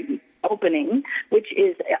my very opening, which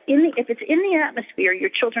is if it's in the atmosphere, your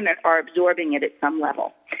children are absorbing it at some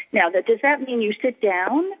level. Now, does that mean you sit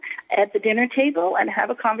down at the dinner table and have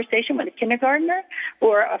a conversation with a kindergartner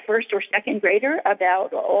or a 1st or 2nd grader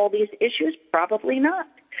about all these issues? Probably not.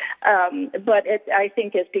 But I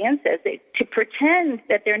think, as Dan says, to pretend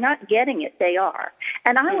that they're not getting it, they are.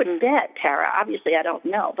 And I would bet, Tara, obviously I don't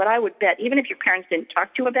know, but I would bet even if your parents didn't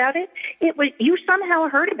talk to you about it, you somehow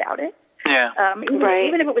heard about it. Yeah.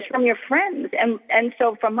 Even if it was from your friends. And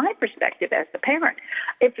so from my perspective as the parent,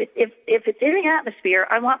 if it's in the atmosphere,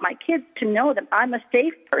 I want my kids to know that I'm a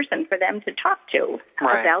safe person for them to talk to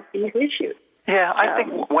about these issues. Yeah, I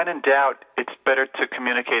think when in doubt, it's better to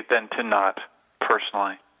communicate than to not,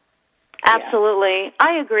 personally. Absolutely.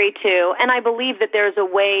 I agree, too. And I believe that there's a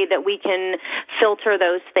way that we can filter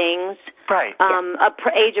those things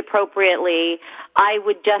age appropriately. I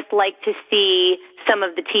would just like to see some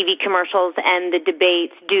of the TV commercials and the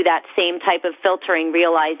debates do that same type of filtering,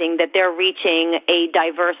 realizing that they're reaching a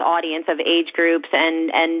diverse audience of age groups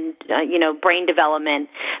and brain development,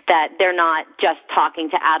 that they're not just talking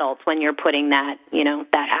to adults when you're putting that,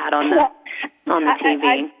 that ad on the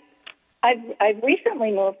TV. I've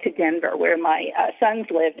recently moved to Denver, where my sons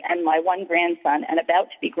live, and my one grandson and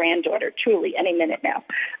about to be granddaughter, truly any minute now,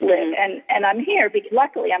 live. And I'm here.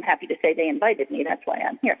 Luckily, I'm happy to say they invited me. That's why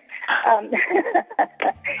I'm here.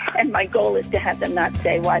 And my goal is to have them not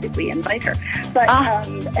say, "Why did we invite her?" But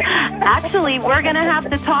actually, we're going to have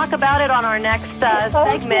to talk about it on our next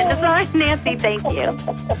segment. Sorry, Nancy. Thank you.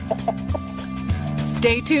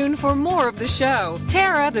 Stay tuned for more of the show.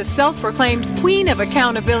 Tara, the self-proclaimed queen of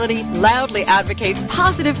accountability, loudly advocates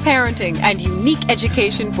positive parenting and unique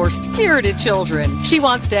education for spirited children. She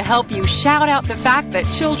wants to help you shout out the fact that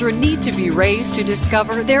children need to be raised to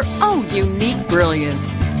discover their own unique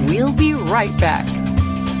brilliance. We'll be right back.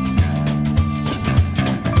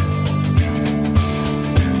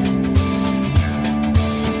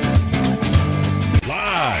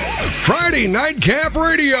 Friday Nightcap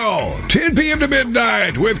Radio, 10 p.m. to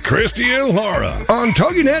midnight with Christy and Laura on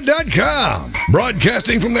TogiNet.com.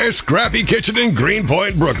 Broadcasting from their scrappy kitchen in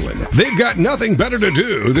Greenpoint, Brooklyn. They've got nothing better to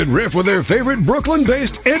do than riff with their favorite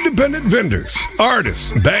Brooklyn-based independent vendors,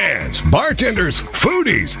 artists, bands, bartenders,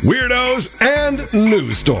 foodies, weirdos, and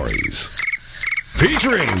news stories.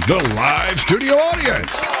 Featuring the live studio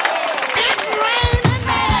audience.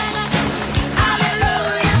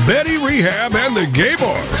 Betty Rehab and the Gay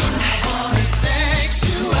Boys.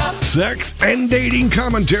 Sex and dating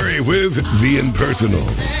commentary with The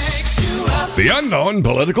Impersonals. The Unknown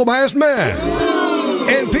Political Masked Man.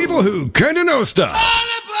 And people who kinda know stuff.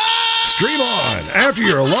 Stream on after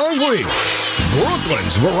your long week.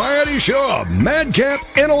 Brooklyn's variety show of madcap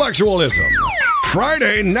intellectualism.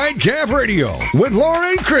 Friday Nightcap Radio with Laura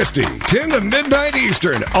and Christy, 10 to midnight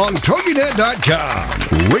Eastern on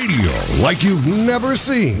TogiNet.com. Radio like you've never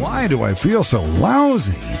seen. Why do I feel so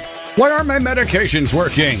lousy? Why aren't my medications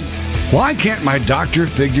working? Why can't my doctor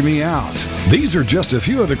figure me out? These are just a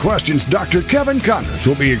few of the questions Dr. Kevin Connors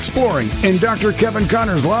will be exploring in Dr. Kevin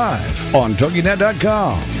Connors Live on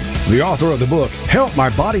TogiNet.com. The author of the book, Help My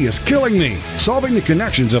Body Is Killing Me, solving the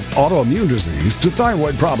connections of autoimmune disease to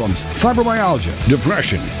thyroid problems, fibromyalgia,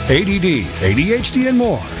 depression, ADD, ADHD, and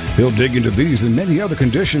more. He'll dig into these and many other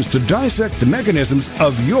conditions to dissect the mechanisms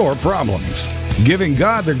of your problems, giving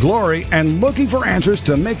God the glory and looking for answers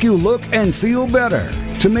to make you look and feel better,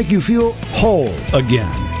 to make you feel whole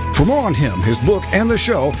again. For more on him, his book, and the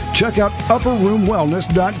show, check out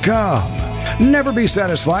UpperRoomWellness.com. Never be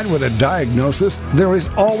satisfied with a diagnosis. There is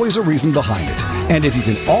always a reason behind it. And if you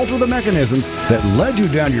can alter the mechanisms that led you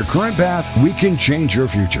down your current path, we can change your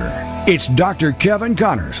future. It's Dr. Kevin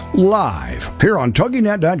Connors, live, here on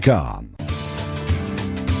TogiNet.com.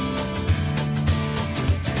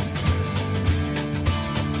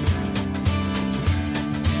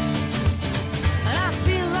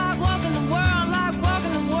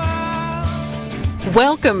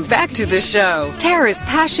 Welcome back to the show. Tara's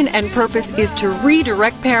passion and purpose is to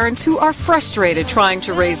redirect parents who are frustrated trying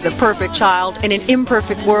to raise the perfect child in an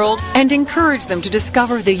imperfect world and encourage them to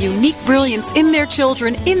discover the unique brilliance in their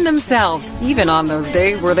children in themselves, even on those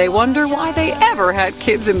days where they wonder why they ever had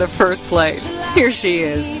kids in the first place. Here she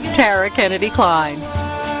is, Tara Kennedy Klein.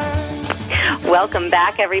 Welcome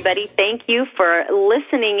back, everybody. Thank you for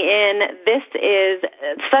listening in. This is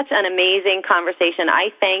such an amazing conversation. I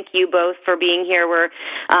thank you both for being here. We're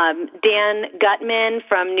Dan Gutman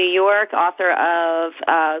from New York, author of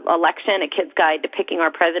Election, A Kid's Guide to Picking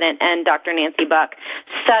Our President, and Dr. Nancy Buck.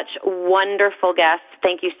 Such wonderful guests.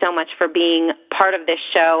 Thank you so much for being part of this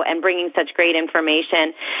show and bringing such great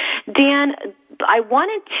information. Dan, I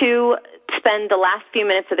wanted to spend the last few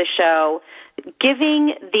minutes of the show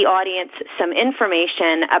giving the audience some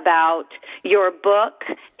information about your book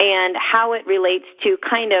and how it relates to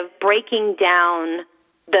kind of breaking down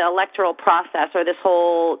the electoral process, or this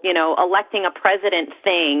whole, electing a president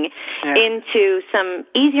thing, into some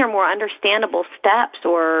easier, more understandable steps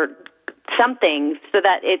or something, so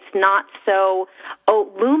that it's not so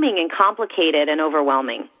looming and complicated and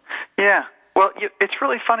overwhelming. Yeah. Well, it's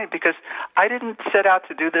really funny because I didn't set out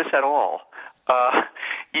to do this at all.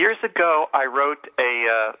 Years ago, I wrote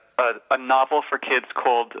a novel for kids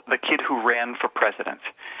called The Kid Who Ran for President.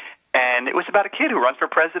 And it was about a kid who runs for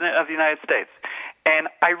president of the United States. And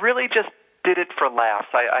I really just did it for laughs.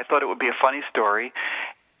 I thought it would be a funny story.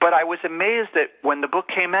 But I was amazed that when the book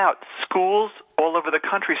came out, schools all over the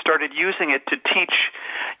country started using it to teach,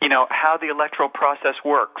 how the electoral process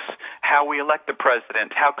works, how we elect the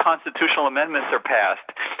president, how constitutional amendments are passed.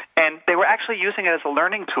 And they were actually using it as a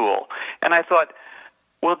learning tool. And I thought,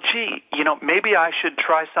 well, gee, maybe I should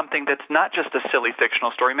try something that's not just a silly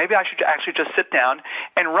fictional story. Maybe I should actually just sit down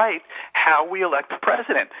and write how we elect the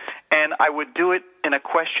president. And I would do it in a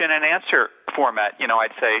question and answer format.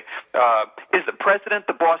 I'd say, is the president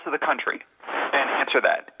the boss of the country? And answer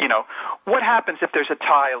that. What happens if there's a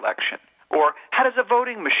tie election? Or how does a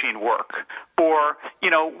voting machine work? Or,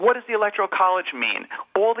 what does the Electoral College mean?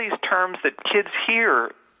 All these terms that kids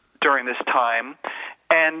hear during this time,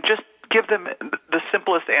 and just give them the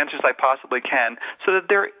simplest answers I possibly can so that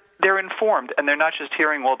they're informed and they're not just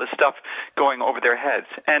hearing all this stuff going over their heads.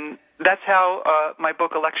 And that's how my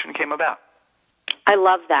book Election came about. I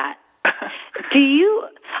love that.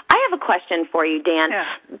 I have a question for you, Dan. Yeah.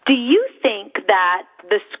 Do you think that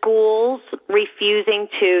the schools refusing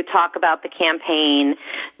to talk about the campaign,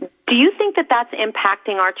 do you think that that's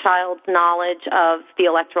impacting our child's knowledge of the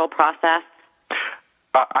electoral process?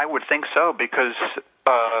 I would think so, because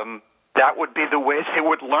that would be the way they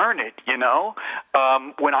would learn it,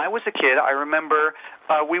 When I was a kid, I remember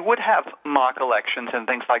we would have mock elections and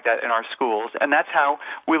things like that in our schools, and that's how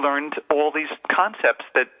we learned all these concepts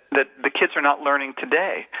that the kids are not learning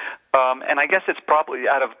today. And I guess it's probably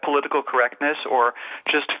out of political correctness or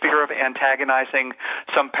just fear of antagonizing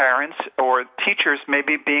some parents or teachers,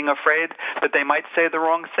 maybe being afraid that they might say the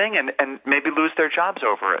wrong thing and maybe lose their jobs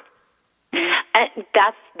over it.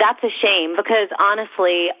 That's a shame, because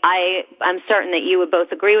honestly, I'm certain that you would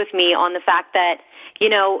both agree with me on the fact that,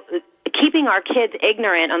 keeping our kids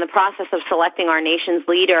ignorant on the process of selecting our nation's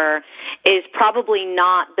leader is probably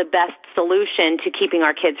not the best solution to keeping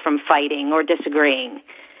our kids from fighting or disagreeing.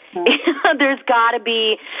 Mm-hmm. There's got to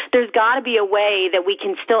be a way that we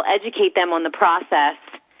can still educate them on the process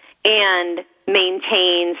and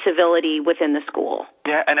maintain civility within the school.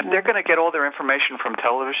 Yeah, and if they're going to get all their information from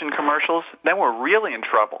television commercials, then we're really in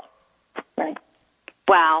trouble. Right.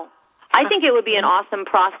 Wow. I think it would be an awesome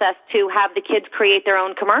process to have the kids create their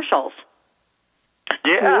own commercials.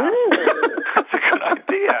 Yeah, that's a good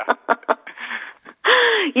idea.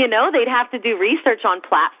 They'd have to do research on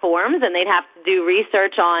platforms, and they'd have to do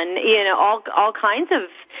research on, all kinds of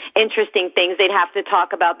interesting things. They'd have to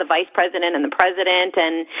talk about the vice president and the president,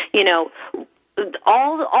 and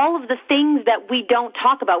all of the things that we don't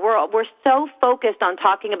talk about. We're so focused on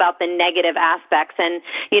talking about the negative aspects, and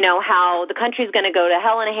how the country's going to go to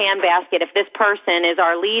hell in a handbasket if this person is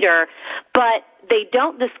our leader, but they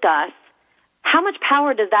don't discuss how much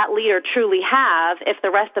power does that leader truly have if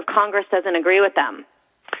the rest of Congress doesn't agree with them.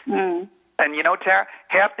 Mm. And Tara,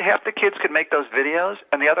 half the kids could make those videos,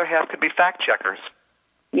 and the other half could be fact checkers.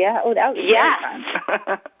 Yeah. Oh, that would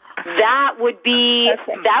be very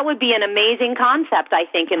fun. That would be an amazing concept, I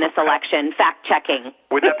think, in this election, fact checking.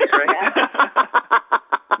 Wouldn't that be great?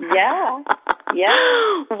 Yeah.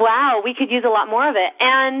 Yeah. Wow, we could use a lot more of it.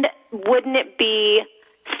 And wouldn't it be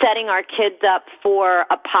setting our kids up for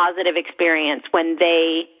a positive experience when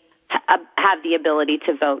they have the ability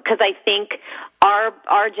to vote? Because I think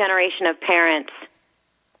our generation of parents,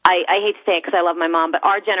 I hate to say it because I love my mom, but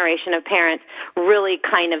our generation of parents really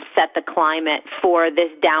kind of set the climate for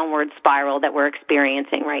this downward spiral that we're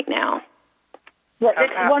experiencing right now. Well,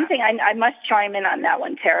 one thing I must chime in on that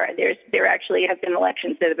one, Tara. There actually have been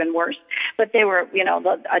elections that have been worse, but they were,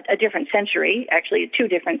 a different century, actually 2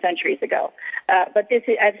 different centuries ago. But this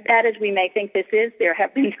is, as bad as we may think this is, there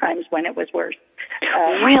have been times when it was worse.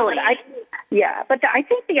 Really? But I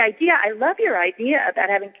think the idea, I love your idea about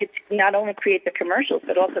having kids not only create the commercials,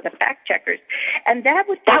 but also the fact checkers. And that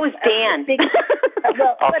was Dan.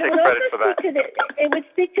 I'll take credit for that. It would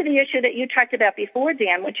speak to the issue that you talked about before,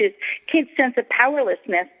 Dan, which is kids' sense of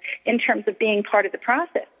powerlessness in terms of being part of the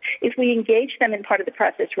process. If we engage them in part of the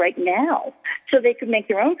process right now, so they could make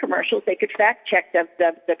their own commercials, they could fact check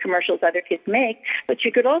the commercials other kids make, but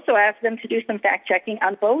you could also ask them to do some fact checking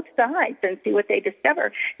on both sides and see what they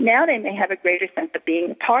discover. Now they may have a greater sense of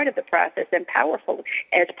being part of the process and powerful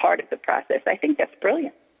as part of the process. I think that's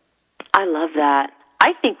brilliant. I love that.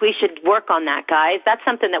 I think we should work on that, guys. That's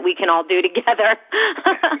something that we can all do together.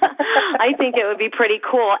 I think it would be pretty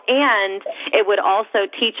cool. And it would also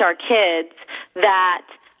teach our kids that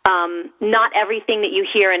not everything that you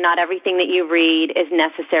hear and not everything that you read is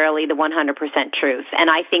necessarily the 100% truth. And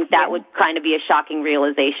I think that would kind of be a shocking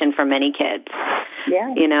realization for many kids.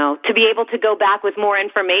 Yeah. To be able to go back with more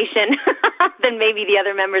information than maybe the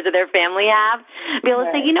other members of their family have. Be able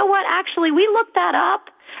to say, you know what, actually, we looked that up,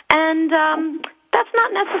 and that's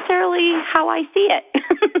not necessarily how I see it.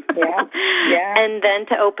 Yeah. And then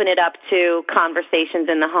to open it up to conversations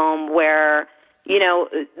in the home where,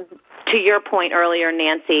 to your point earlier,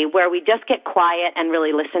 Nancy, where we just get quiet and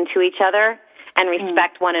really listen to each other and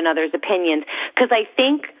respect one another's opinions. Because I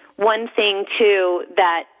think one thing, too,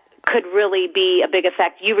 that could really be a big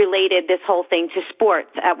effect, you related this whole thing to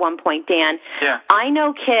sports at one point, Dan. Yeah. I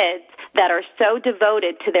know kids that are so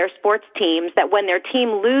devoted to their sports teams that when their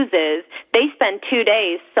team loses, they spend 2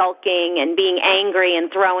 days sulking and being angry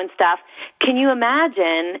and throwing stuff. Can you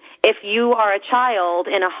imagine if you are a child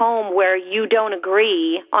in a home where you don't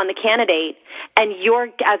agree on the candidate and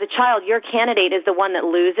as a child, your candidate is the one that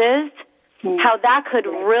loses? How that could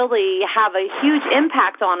really have a huge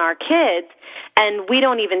impact on our kids, and we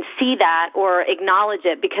don't even see that or acknowledge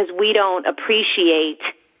it because we don't appreciate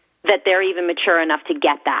that they're even mature enough to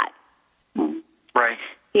get that. Right.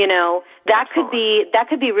 That could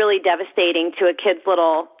be really devastating to a kid's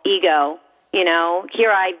little ego.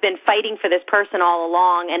 Here I've been fighting for this person all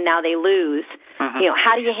along, and now they lose.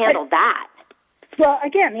 How do you handle that? Well,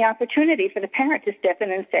 again, the opportunity for the parent to step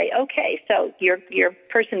in and say, okay, so your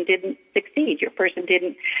person didn't succeed, your person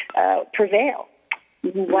didn't prevail.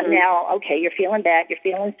 What now? Okay, you're feeling bad, you're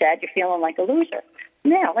feeling sad, you're feeling like a loser.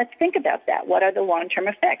 Now, let's think about that. What are the long-term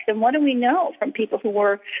effects? And what do we know from people who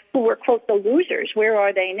were quote, the losers? Where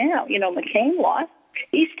are they now? McCain lost.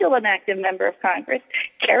 He's still an active member of Congress.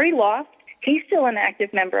 Kerry lost. He's still an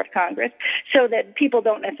active member of Congress, so that people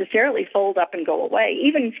don't necessarily fold up and go away.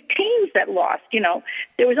 Even teams that lost,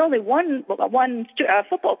 there was only one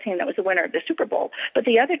football team that was the winner of the Super Bowl, but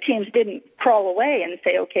the other teams didn't crawl away and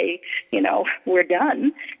say, okay, we're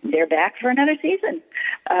done. They're back for another season.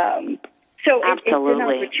 So it's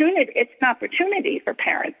an opportunity for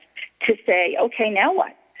parents to say, okay, now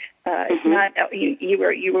what? It's not you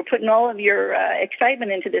were putting all of your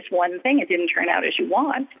excitement into this one thing. It didn't turn out as you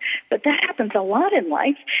want, but that happens a lot in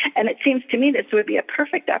life. And it seems to me this would be a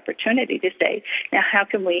perfect opportunity to say, now how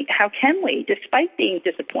can we, despite being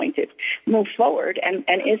disappointed, move forward? And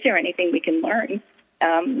is there anything we can learn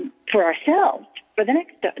for ourselves for the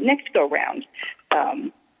next go round?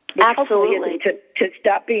 Absolutely. Hopefully isn't to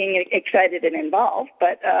stop being excited and involved,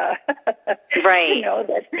 but right. You know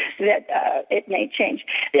that it may change.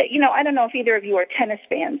 You know, I don't know if either of you are tennis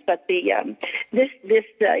fans, but this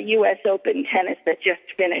U.S. Open tennis that just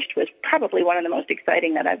finished was probably one of the most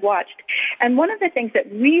exciting that I've watched. And one of the things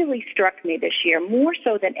that really struck me this year, more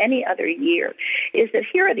so than any other year, is that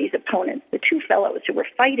here are these opponents, the two fellows who were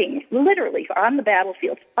fighting, literally on the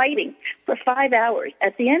battlefield, fighting for 5 hours.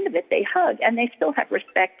 At the end of it, they hug, and they still have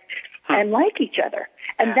respect and like each other.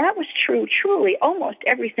 And that was true, truly, almost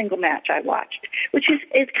every single match I watched, which is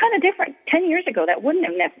kind of different. 10 years ago, that wouldn't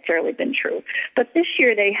have necessarily been true. But this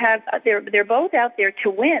year, they're both out there to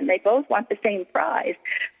win. They both want the same prize,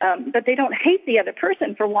 but they don't hate the other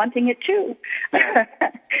person for wanting it too. Yeah,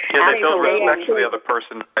 they build respect for the other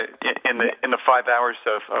person in the 5 hours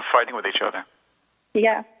of fighting with each other.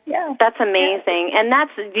 Yeah. That's amazing. And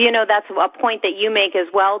that's a point that you make as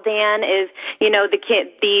well, Dan, is,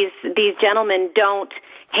 these gentlemen don't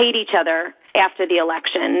hate each other after the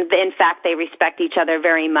election. In fact, they respect each other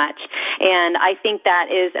very much. And I think that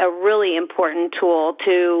is a really important tool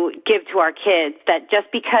to give to our kids, that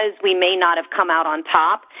just because we may not have come out on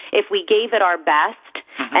top, if we gave it our best,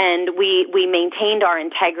 and we maintained our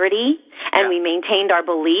integrity and we maintained our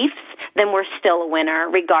beliefs, then we're still a winner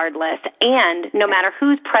regardless. And no matter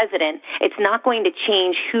who's president, it's not going to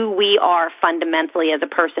change who we are fundamentally as a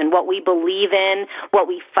person, what we believe in, what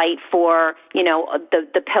we fight for,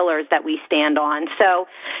 the pillars that we stand on. So,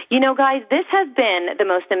 guys, this has been the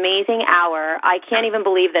most amazing hour. I can't even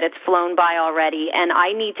believe that it's flown by already, and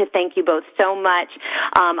I need to thank you both so much.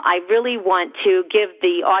 I really want to give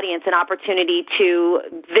the audience an opportunity to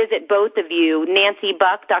visit both of you, Nancy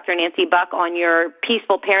Buck, Dr. Nancy Buck, on your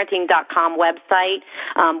peacefulparenting.com website,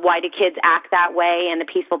 Why Do Kids Act That Way, and the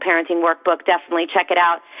Peaceful Parenting Workbook. Definitely check it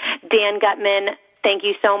out. Dan Gutman, thank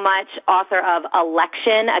you so much, author of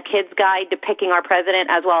Election, A Kid's Guide to Picking Our President,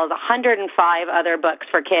 as well as 105 other books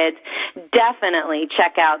for kids. Definitely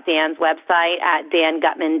check out Dan's website at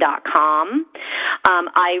dangutman.com.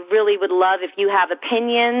 I really would love, if you have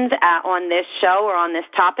opinions on this show or on this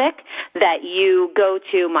topic, that you go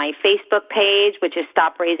to my Facebook page, which is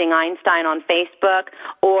Stop Raising Einstein on Facebook,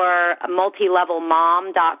 or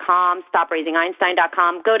multilevelmom.com,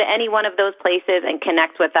 stopraisingeinstein.com. Go to any one of those places and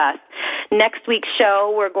connect with us. Next week's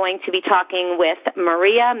show, we're going to be talking with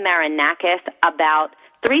Maria Marinakis about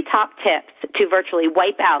 3 top tips to virtually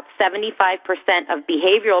wipe out 75% of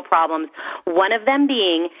behavioral problems, one of them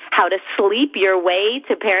being how to sleep your way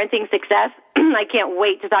to parenting success. I can't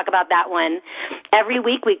wait to talk about that one. Every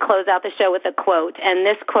week we close out the show with a quote, and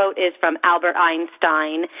this quote is from Albert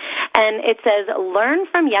Einstein, and it says, "Learn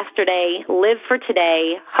from yesterday, live for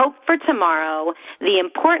today, hope for tomorrow. The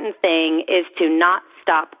important thing is to not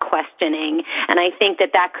stop questioning." And I think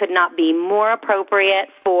that could not be more appropriate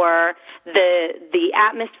for the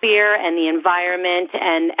atmosphere and the environment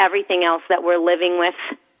and everything else that we're living with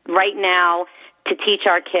right now, to teach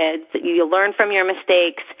our kids. You learn from your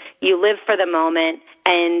mistakes, you live for the moment,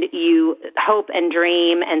 and you hope and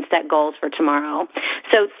dream and set goals for tomorrow.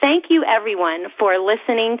 So thank you, everyone, for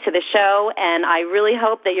listening to the show, and I really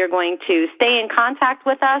hope that you're going to stay in contact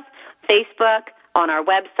with us, Facebook, on our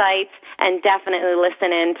websites, and definitely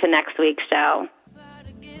listen in to next week's show.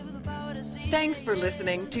 Thanks for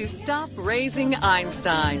listening to Stop Raising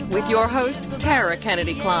Einstein with your host, Tara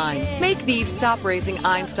Kennedy Klein. Make these Stop Raising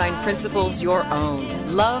Einstein principles your own.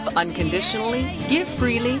 Love unconditionally, give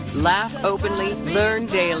freely, laugh openly, learn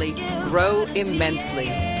daily, grow immensely.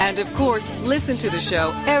 And of course, listen to the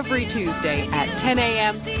show every Tuesday at 10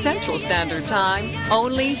 a.m. Central Standard Time,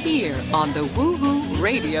 only here on the Woohoo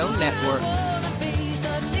Radio Network.